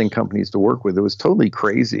interesting companies to work with. It was totally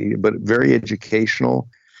crazy, but very educational.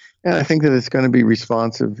 And I think that it's going to be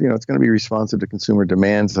responsive. It's going to be responsive to consumer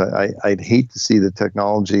demands. I'd hate to see the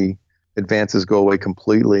technology advances go away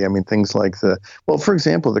completely. I mean, things like for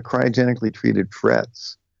example, the cryogenically treated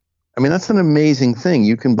frets. I mean, that's an amazing thing.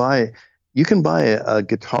 You can buy a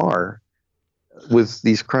guitar with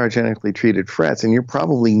these cryogenically treated frets, and you're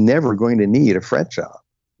probably never going to need a fret job.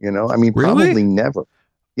 Really? Probably never.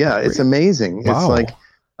 Yeah, it's amazing. Wow. It's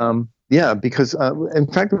like, because in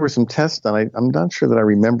fact, there were some tests done. I'm not sure that I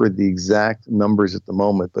remember the exact numbers at the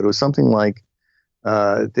moment, but it was something like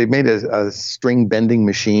they made a string bending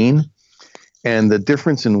machine, and the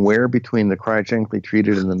difference in wear between the cryogenically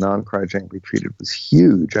treated and the non-cryogenically treated was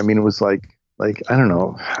huge. I mean, it was like I don't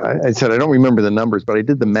know. I said I don't remember the numbers, but I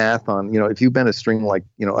did the math on, if you bent a string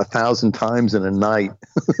 1,000 times in a night,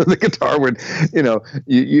 the guitar would,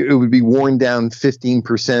 it would be worn down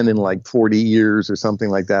 15% in 40 years or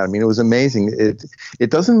something like that. I mean, it was amazing.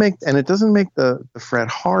 It doesn't make the fret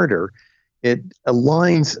harder. It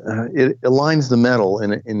aligns the metal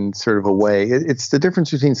in sort of a way. It's the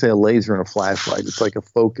difference between, say, a laser and a flashlight. It's like a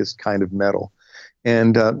focused kind of metal.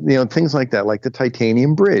 And, things like that, like the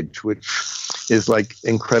titanium bridge, which is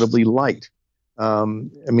incredibly light.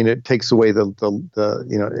 It takes away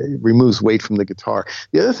it removes weight from the guitar.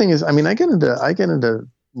 The other thing is, I get into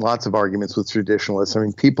lots of arguments with traditionalists. I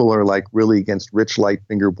mean, people are really against rich light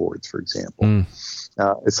fingerboards, for example.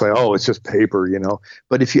 It's like, oh, it's just paper,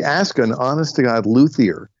 But if you ask an honest to God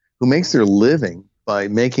luthier who makes their living by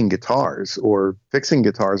making guitars or fixing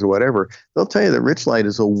guitars or whatever, they'll tell you that rich light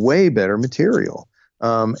is a way better material.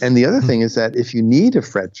 And the other thing is that if you need a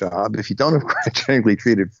fret job, if you don't have cryogenically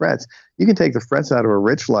treated frets, you can take the frets out of a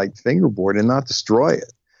rich light fingerboard and not destroy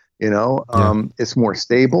it. It's more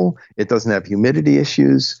stable. It doesn't have humidity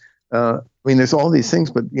issues. There's all these things,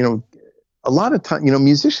 but, a lot of time,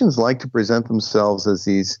 musicians like to present themselves as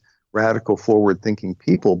these radical forward thinking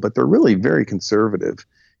people, but they're really very conservative.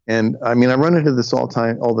 And I run into this all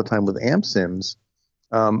the time with amp sims.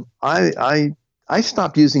 I I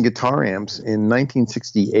stopped using guitar amps in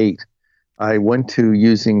 1968. I went to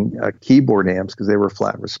using keyboard amps because they were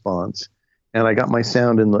flat response, and I got my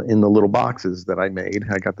sound in the little boxes that I made.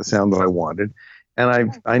 I got the sound that I wanted,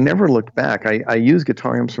 and I never looked back. I use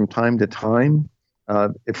guitar amps from time to time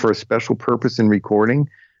for a special purpose in recording,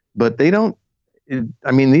 but they don't.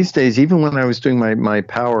 I mean, these days, even when I was doing my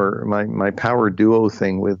power duo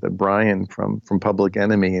thing with Brian from Public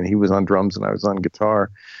Enemy, and he was on drums and I was on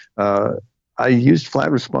guitar, I used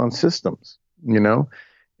flat response systems,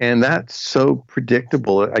 and that's so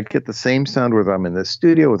predictable. I get the same sound whether I'm in the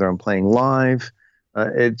studio, whether I'm playing live,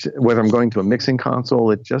 whether I'm going to a mixing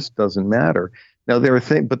console. It just doesn't matter. Now there are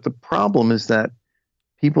things, but the problem is that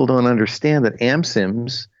people don't understand that amp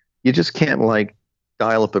sims, you just can't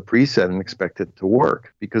dial up a preset and expect it to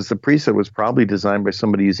work, because the preset was probably designed by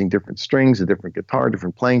somebody using different strings, a different guitar,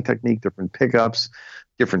 different playing technique, different pickups,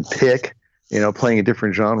 different pick, playing a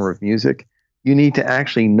different genre of music. You need to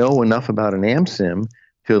actually know enough about an amp sim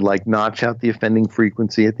to notch out the offending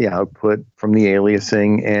frequency at the output from the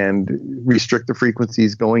aliasing and restrict the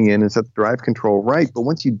frequencies going in and set the drive control right. But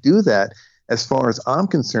once you do that, as far as I'm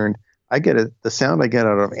concerned, the sound I get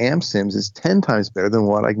out of amp sims is 10 times better than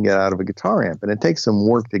what I can get out of a guitar amp. And it takes some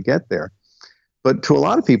work to get there. But to a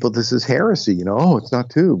lot of people, this is heresy, oh, it's not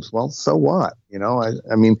tubes. Well, so what?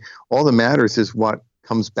 I mean, all that matters is what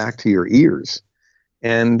comes back to your ears.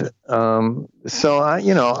 And so this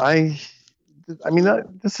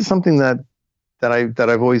is something that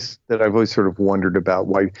I've always sort of wondered about,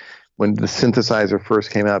 why when the synthesizer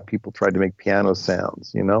first came out, people tried to make piano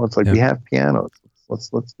sounds, it's like, we have pianos.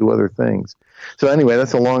 Let's do other things. So anyway,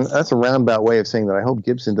 that's a roundabout way of saying that I hope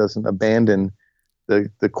Gibson doesn't abandon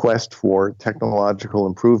the quest for technological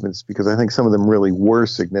improvements, because I think some of them really were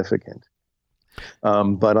significant.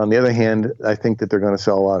 But on the other hand, I think that they're going to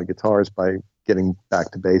sell a lot of guitars by getting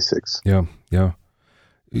back to basics. Yeah.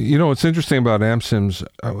 What's interesting about amp sims,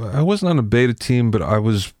 I wasn't on a beta team, but I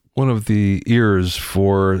was one of the ears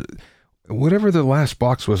for whatever the last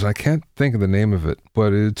box was. I can't think of the name of it,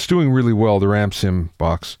 but it's doing really well, the amp sim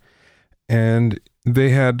box. And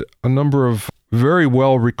they had a number of very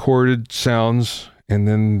well recorded sounds, and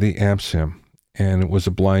then the amp sim, and it was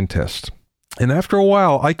a blind test. And after a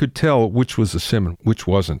while, I could tell which was a sim and which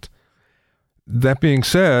wasn't. That being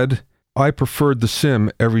said, I preferred the sim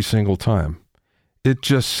every single time. It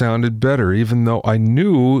just sounded better, even though I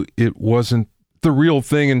knew it wasn't the real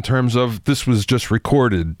thing in terms of this was just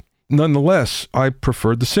recorded. Nonetheless, I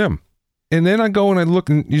preferred the sim. And then I go and I look,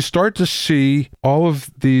 and you start to see all of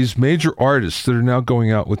these major artists that are now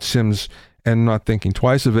going out with sims and not thinking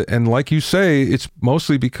twice of it. And like you say, it's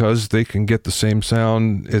mostly because they can get the same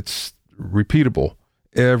sound. It's repeatable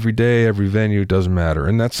every day, every venue, doesn't matter.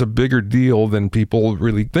 And that's a bigger deal than people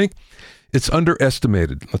really think. It's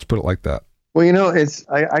underestimated. Let's put it like that. Well,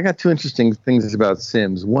 I got two interesting things about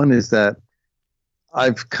sims. One is that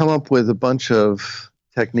I've come up with a bunch of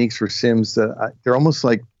techniques for sims that they're almost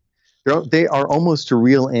like they are almost to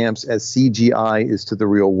real amps as CGI is to the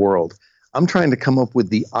real world. I'm trying to come up with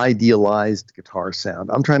the idealized guitar sound.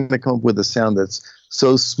 I'm trying to come up with a sound that's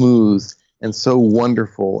so smooth and so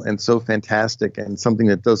wonderful and so fantastic and something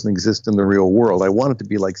that doesn't exist in the real world. I want it to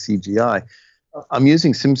be like CGI. I'm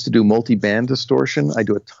using sims to do multi-band distortion. I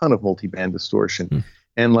do a ton of multi-band distortion.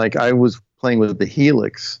 And I was playing with the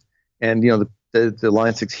Helix, and the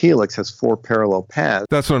Line 6 Helix has 4 parallel paths.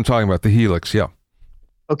 That's what I'm talking about, the Helix, yeah.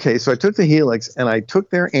 Okay, so I took the Helix and I took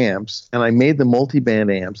their amps and I made the multi-band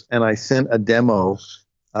amps, and I sent a demo,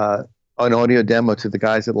 an audio demo to the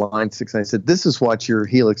guys at Line 6, and I said, this is what your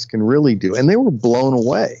Helix can really do. And they were blown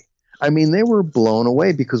away. I mean, they were blown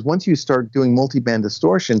away, because once you start doing multi-band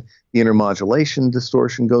distortion, the intermodulation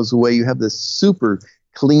distortion goes away. You have this super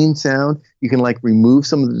clean sound. You can remove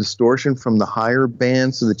some of the distortion from the higher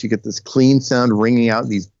bands so that you get this clean sound ringing out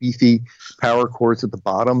these beefy power chords at the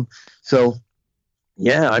bottom. So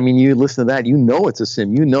yeah, I mean, you listen to that, it's a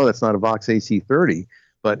sim, that's not a Vox AC30,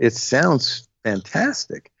 but it sounds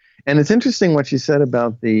fantastic. And it's interesting what you said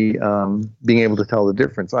about the being able to tell the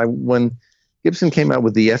difference. When Gibson came out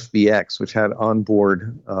with the FBX, which had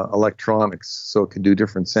onboard electronics so it could do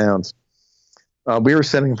different sounds, we were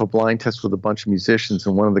setting up a blind test with a bunch of musicians,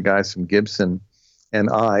 and one of the guys from Gibson and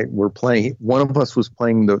I were playing. One of us was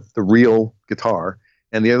playing the real guitar,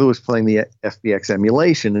 and the other was playing the FBX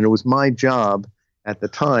emulation. And it was my job at the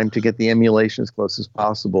time to get the emulation as close as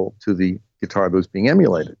possible to the guitar that was being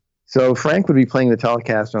emulated. So Frank would be playing the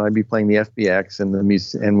Telecaster, and I'd be playing the FBX,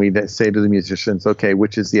 and we'd say to the musicians, okay,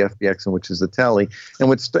 which is the FBX and which is the Tele? And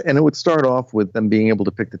it would start off with them being able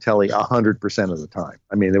to pick the Tele 100% of the time.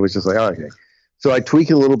 I mean, it was just like, oh, okay. So I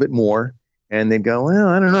tweak it a little bit more, And they'd go, well,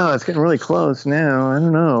 I don't know. It's getting really close now. I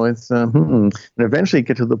don't know. And eventually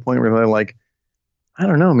get to the point where they're like, I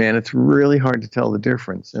don't know, man. It's really hard to tell the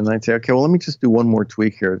difference. And I'd say, okay, well, let me just do one more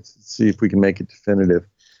tweak here to see if we can make it definitive.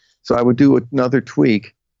 So I would do another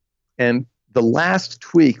tweak. And the last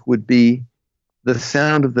tweak would be the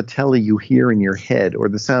sound of the Tele you hear in your head, or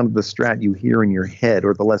the sound of the Strat you hear in your head,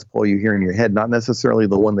 or the Les Paul you hear in your head, not necessarily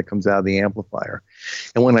the one that comes out of the amplifier.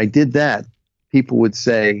 And when I did that, people would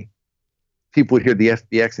hear the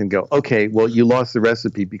FBX and go, okay, well, you lost the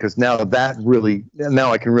recipe, because now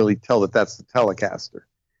I can really tell that that's the Telecaster,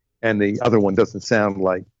 and the other one doesn't sound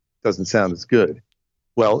as good.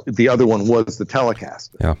 Well, the other one was the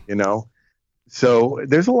Telecaster, So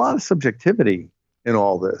there's a lot of subjectivity in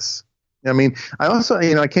all this. I mean, I also,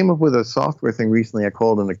 I came up with a software thing recently I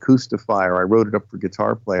called an acoustifier. I wrote it up for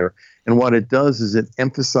Guitar Player. And what it does is it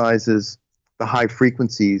emphasizes the high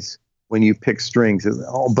frequencies when you pick strings,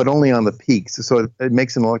 but only on the peaks. So it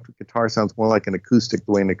makes an electric guitar sound more like an acoustic,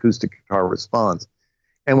 the way an acoustic guitar responds.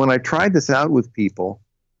 And when I tried this out with people,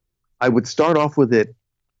 I would start off with it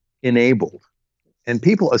enabled. And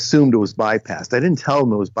people assumed it was bypassed. I didn't tell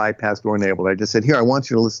them it was bypassed or enabled. I just said, here, I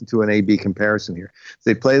want you to listen to an A-B comparison here.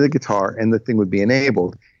 So they'd play the guitar, and the thing would be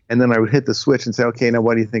enabled. And then I would hit the switch and say, okay, now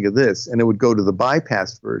what do you think of this? And it would go to the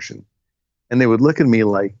bypassed version. And they would look at me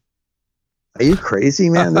like, are you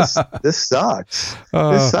crazy, man? This sucks.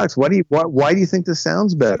 This sucks. Why do you think this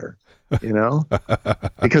sounds better?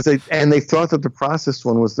 Because they thought that the processed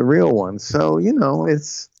one was the real one. So,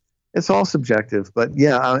 it's all subjective, but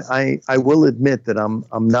yeah, I will admit that I'm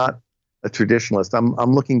not a traditionalist.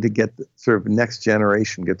 I'm looking to get the sort of next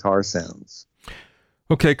generation guitar sounds.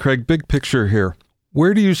 Okay, Craig, big picture here.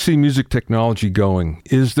 Where do you see music technology going?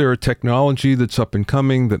 Is there a technology that's up and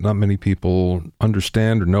coming that not many people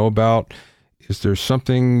understand or know about? Is there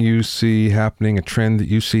something you see happening, a trend that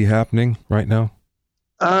you see happening right now?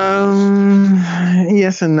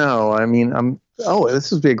 Yes and no. I mean,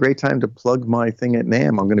 this would be a great time to plug my thing at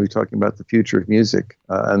NAMM. I'm going to be talking about the future of music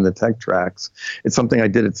and the tech tracks. It's something I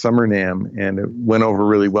did at Summer NAMM, and it went over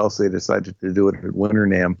really well, so they decided to do it at Winter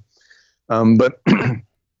NAMM.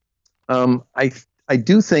 I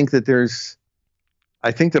do think that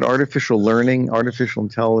I think that artificial learning, artificial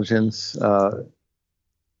intelligence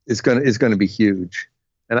is going to be huge.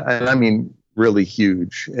 And I mean really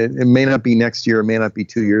huge. It may not be next year, it may not be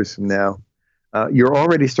 2 years from now. You're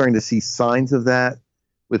already starting to see signs of that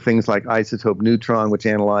with things like Isotope Neutron, which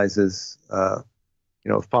analyzes,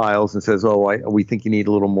 files and says, we think you need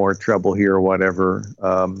a little more treble here or whatever.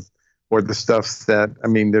 Or the stuff that,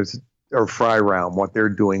 or FryRound, what they're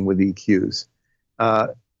doing with EQs.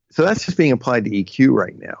 So that's just being applied to EQ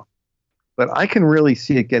right now. But I can really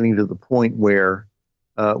see it getting to the point where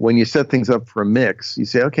when you set things up for a mix, you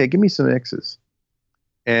say, okay, give me some mixes.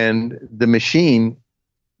 And the machine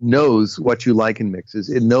knows what you like in mixes.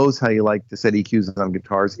 It knows how you like to set EQs on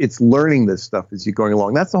guitars. It's learning this stuff as you're going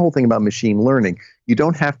along. That's the whole thing about machine learning. You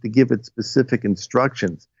don't have to give it specific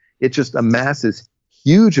instructions. It just amasses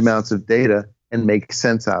huge amounts of data and makes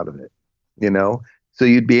sense out of it. So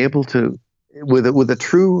you'd be able to, with a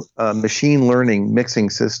true machine learning mixing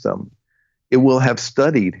system, it will have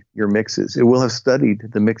studied your mixes. It will have studied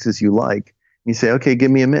the mixes you like. You say, okay,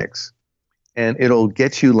 give me a mix. And it'll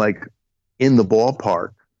get you like in the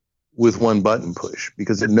ballpark with one button push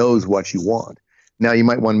because it knows what you want. Now you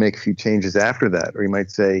might want to make a few changes after that, or you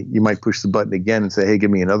might push the button again and say, hey,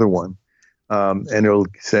 give me another one. And it'll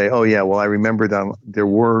say, oh yeah, well, I remember that there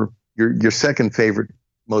were your second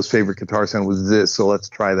most favorite guitar sound was this, so let's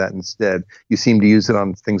try that instead. You seem to use it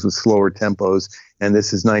on things with slower tempos, and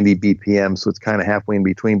this is 90 BPM, so it's kind of halfway in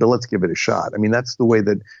between, but let's give it a shot. That's the way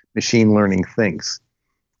that machine learning thinks.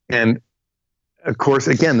 And of course,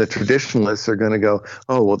 again, the traditionalists are going to go,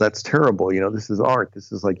 oh, well, that's terrible. This is art.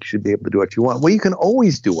 This is like you should be able to do what you want. Well, you can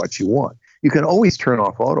always do what you want. You can always turn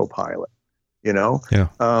off autopilot, Yeah.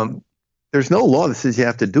 There's no law that says you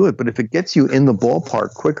have to do it, but if it gets you in the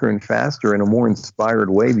ballpark quicker and faster in a more inspired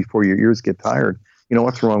way before your ears get tired,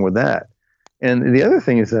 what's wrong with that? And the other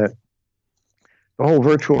thing is that the whole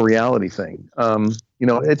virtual reality thing,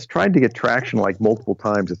 it's tried to get traction like multiple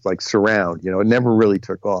times. It's like surround, it never really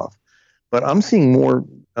took off. But I'm seeing more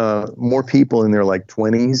people in their like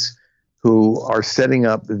 20s who are setting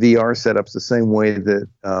up VR setups the same way that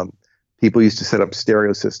people used to set up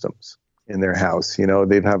stereo systems in their house.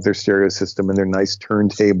 They'd have their stereo system and their nice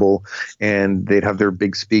turntable, and they'd have their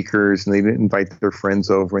big speakers, and they'd invite their friends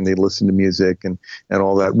over and they'd listen to music and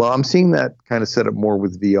all that. Well, I'm seeing that kind of set up more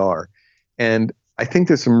with VR. And I think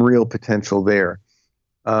there's some real potential there.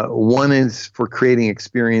 One is for creating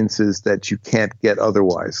experiences that you can't get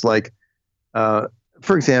otherwise. Like,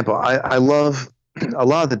 for example, I love a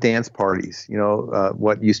lot of the dance parties,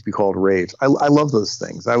 what used to be called raves. I love those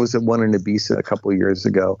things. I was at one in Ibiza a couple of years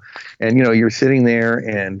ago, and you're sitting there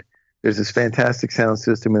and there's this fantastic sound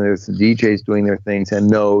system and there's the DJs doing their things. And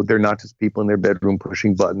no, they're not just people in their bedroom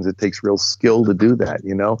pushing buttons. It takes real skill to do that,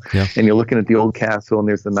 Yeah. And you're looking at the old castle and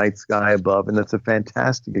there's the night sky above, and that's a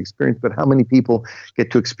fantastic experience. But how many people get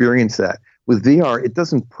to experience that? With VR, it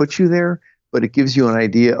doesn't put you there, but it gives you an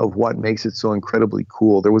idea of what makes it so incredibly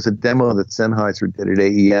cool. There was a demo that Sennheiser did at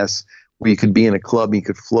AES where you could be in a club and you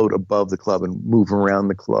could float above the club and move around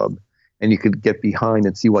the club, and you could get behind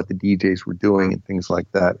and see what the DJs were doing and things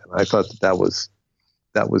like that. And I thought that was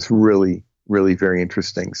really, really very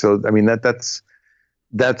interesting. So, I mean, that's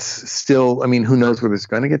still, I mean, who knows whether it's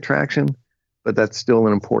going to get traction, but that's still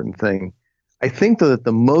an important thing. I think that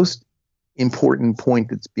the most important point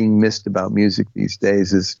that's being missed about music these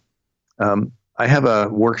days is, I have a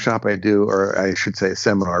workshop I do, or I should say a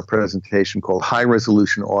seminar, presentation called High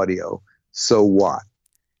Resolution Audio, So What?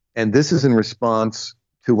 And this is in response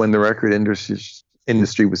to when the record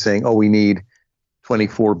industry was saying, oh, we need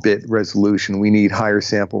 24-bit resolution, we need higher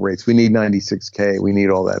sample rates, we need 96K, we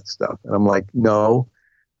need all that stuff. And I'm like, no,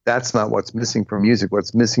 that's not what's missing from music.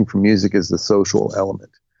 What's missing from music is the social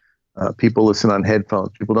element. People listen on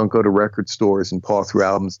headphones. People don't go to record stores and paw through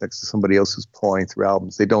albums next to somebody else who's pawing through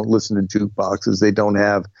albums. They don't listen to jukeboxes. They don't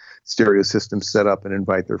have stereo systems set up and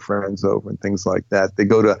invite their friends over and things like that. They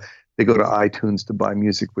go to iTunes to buy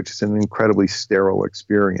music, which is an incredibly sterile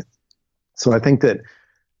experience. So I think that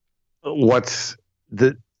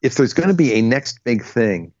if there's going to be a next big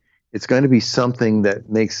thing, it's going to be something that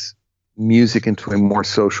makes music into a more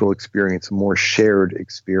social experience, a more shared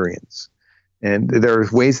experience. And there are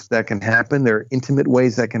ways that can happen. There are intimate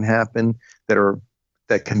ways that can happen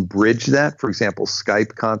that can bridge that. For example,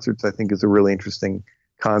 Skype concerts, I think, is a really interesting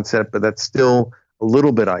concept, but that's still a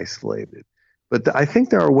little bit isolated. But I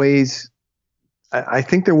think there are ways. I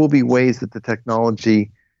think there will be ways that the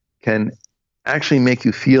technology can actually make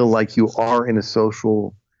you feel like you are in a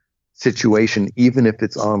social situation, even if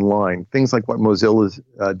it's online. Things like what Mozilla is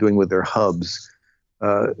doing with their hubs.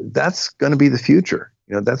 That's going to be the future.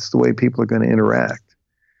 That's the way people are going to interact.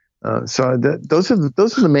 So those are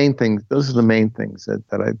the main things. Those are the main things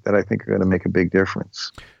that I think are going to make a big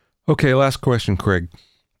difference. Okay, last question, Craig.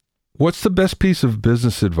 What's the best piece of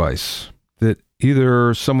business advice that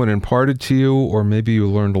either someone imparted to you or maybe you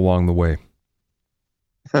learned along the way?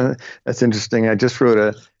 That's interesting. I just wrote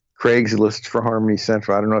a Craigslist for Harmony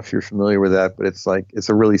Central. I don't know if you're familiar with that, but it's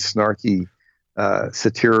a really snarky,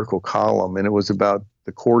 satirical column, and it was about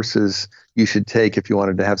the courses you should take if you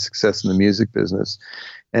wanted to have success in the music business.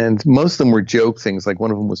 And most of them were joke things. Like one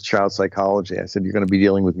of them was child psychology. I said, you're going to be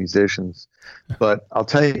dealing with musicians. But I'll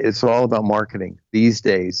tell you, it's all about marketing these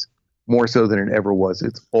days, more so than it ever was.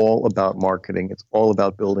 It's all about marketing. It's all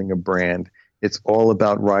about building a brand. It's all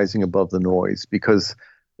about rising above the noise, because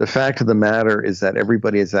the fact of the matter is that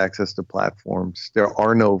everybody has access to platforms. There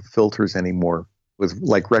are no filters anymore with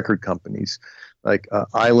like record companies. Like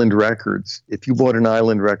Island Records, if you bought an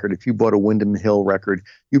Island record, if you bought a Windham Hill record,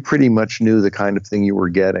 you pretty much knew the kind of thing you were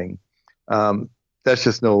getting. That's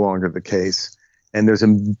just no longer the case. And there's a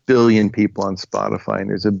billion people on Spotify, and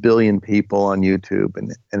there's a billion people on YouTube.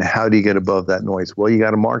 And how do you get above that noise? Well, you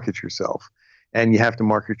got to market yourself. And you have to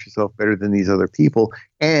market yourself better than these other people.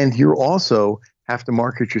 And you also have to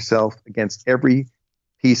market yourself against every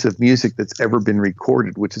piece of music that's ever been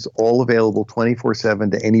recorded, which is all available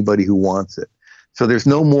 24/7 to anybody who wants it. So there's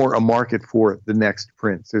no more a market for the next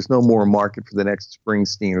Prince. There's no more a market for the next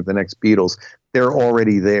Springsteen or the next Beatles. They're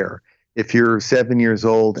already there. If you're 7 years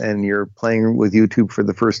old and you're playing with YouTube for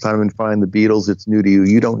the first time and find the Beatles, it's new to you.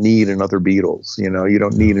 You don't need another Beatles. You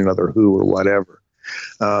don't need another Who or whatever.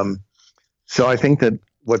 So I think that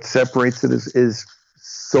what separates it is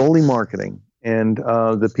solely marketing. And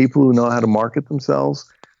the people who know how to market themselves,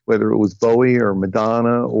 whether it was Bowie or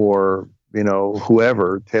Madonna or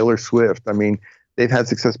whoever, Taylor Swift, I mean, they've had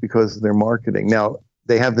success because of their marketing. Now,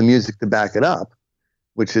 they have the music to back it up,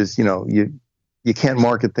 which is, you can't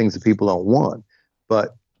market things that people don't want.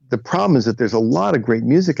 But the problem is that there's a lot of great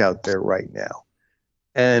music out there right now.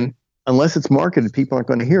 And unless it's marketed, people aren't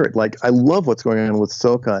going to hear it. Like, I love what's going on with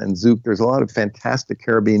soca and zouk. There's a lot of fantastic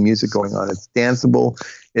Caribbean music going on. It's danceable.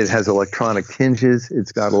 It has electronic tinges.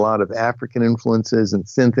 It's got a lot of African influences and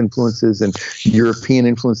synth influences and European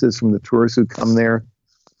influences from the tourists who come there.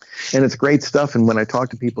 And it's great stuff. And when I talk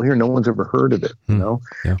to people here, no one's ever heard of it,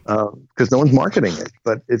 because no one's marketing it.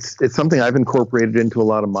 But it's something I've incorporated into a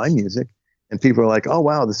lot of my music. And people are like, oh,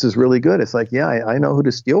 wow, this is really good. It's like, yeah, I know who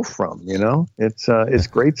to steal from, It's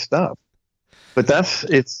great stuff. But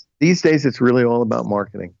these days it's really all about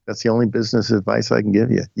marketing. That's the only business advice I can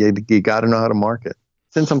give you. You got to know how to market.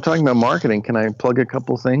 Since I'm talking about marketing, can I plug a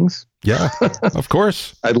couple things? Yeah, of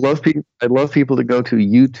course. I'd love people to go to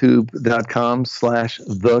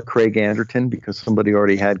youtube.com/the Craig Anderton, because somebody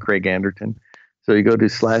already had Craig Anderton. So you go to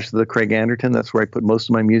 /the Craig Anderton. That's where I put most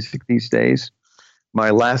of my music these days. My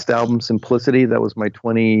last album, Simplicity, that was my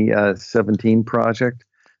 2017 project.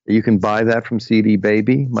 You can buy that from CD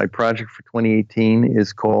Baby. My project for 2018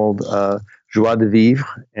 is called Joie de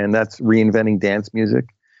Vivre, and that's reinventing dance music.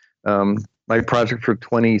 My project for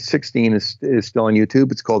 2016 is still on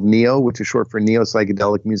YouTube. It's called Neo, which is short for Neo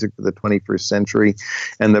Psychedelic Music for the 21st Century.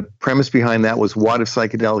 And the premise behind that was, what if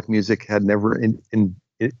psychedelic music had never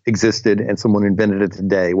existed and someone invented it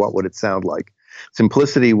today? What would it sound like?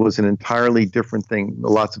 Simplicity was an entirely different thing.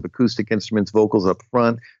 Lots of acoustic instruments, vocals up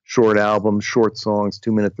front, short album, short songs,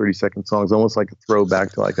 2-minute, 30-second songs, almost like a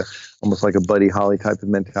throwback to almost like a Buddy Holly type of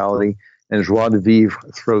mentality. And Joie de Vivre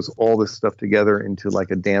throws all this stuff together into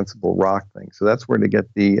like a danceable rock thing. So that's where to get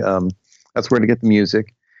the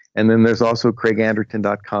music. And then there's also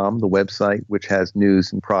CraigAnderton.com, the website, which has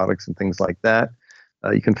news and products and things like that.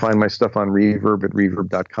 You can find my stuff on Reverb at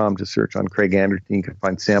reverb.com. Just search on Craig Anderton. You can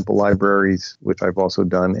find sample libraries, which I've also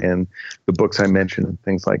done, and the books I mentioned and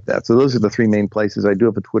things like that. So those are the three main places. I do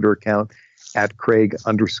have a Twitter account at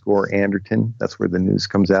Craig_Anderton. That's where the news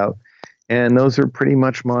comes out. And those are pretty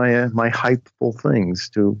much my hypeful things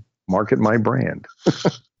to market my brand.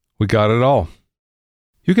 We got it all.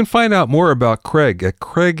 You can find out more about Craig at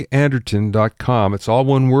CraigAnderton.com. It's all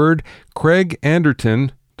one word,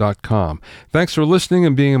 CraigAnderton.com. Thanks for listening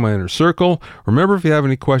and being in my inner circle. Remember, if you have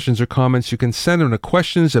any questions or comments, you can send them to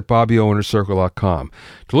questions@BobbyOInnerCircle.com.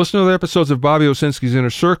 To listen to other episodes of Bobby Owsinski's Inner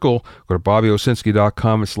Circle, go to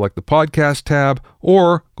BobbyOwsinski.com and select the podcast tab,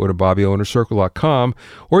 or go to BobbyOInnerCircle.com,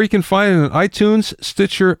 or you can find it on iTunes,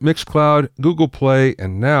 Stitcher, Mixcloud, Google Play,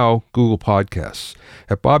 and now Google Podcasts.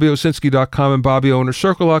 At BobbyOwsinski.com and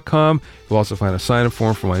BobbyOInnerCircle.com, you'll also find a sign-up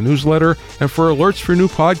form for my newsletter and for alerts for new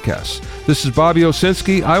podcasts. This is Bobby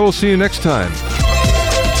Owsinski. I will see you next time.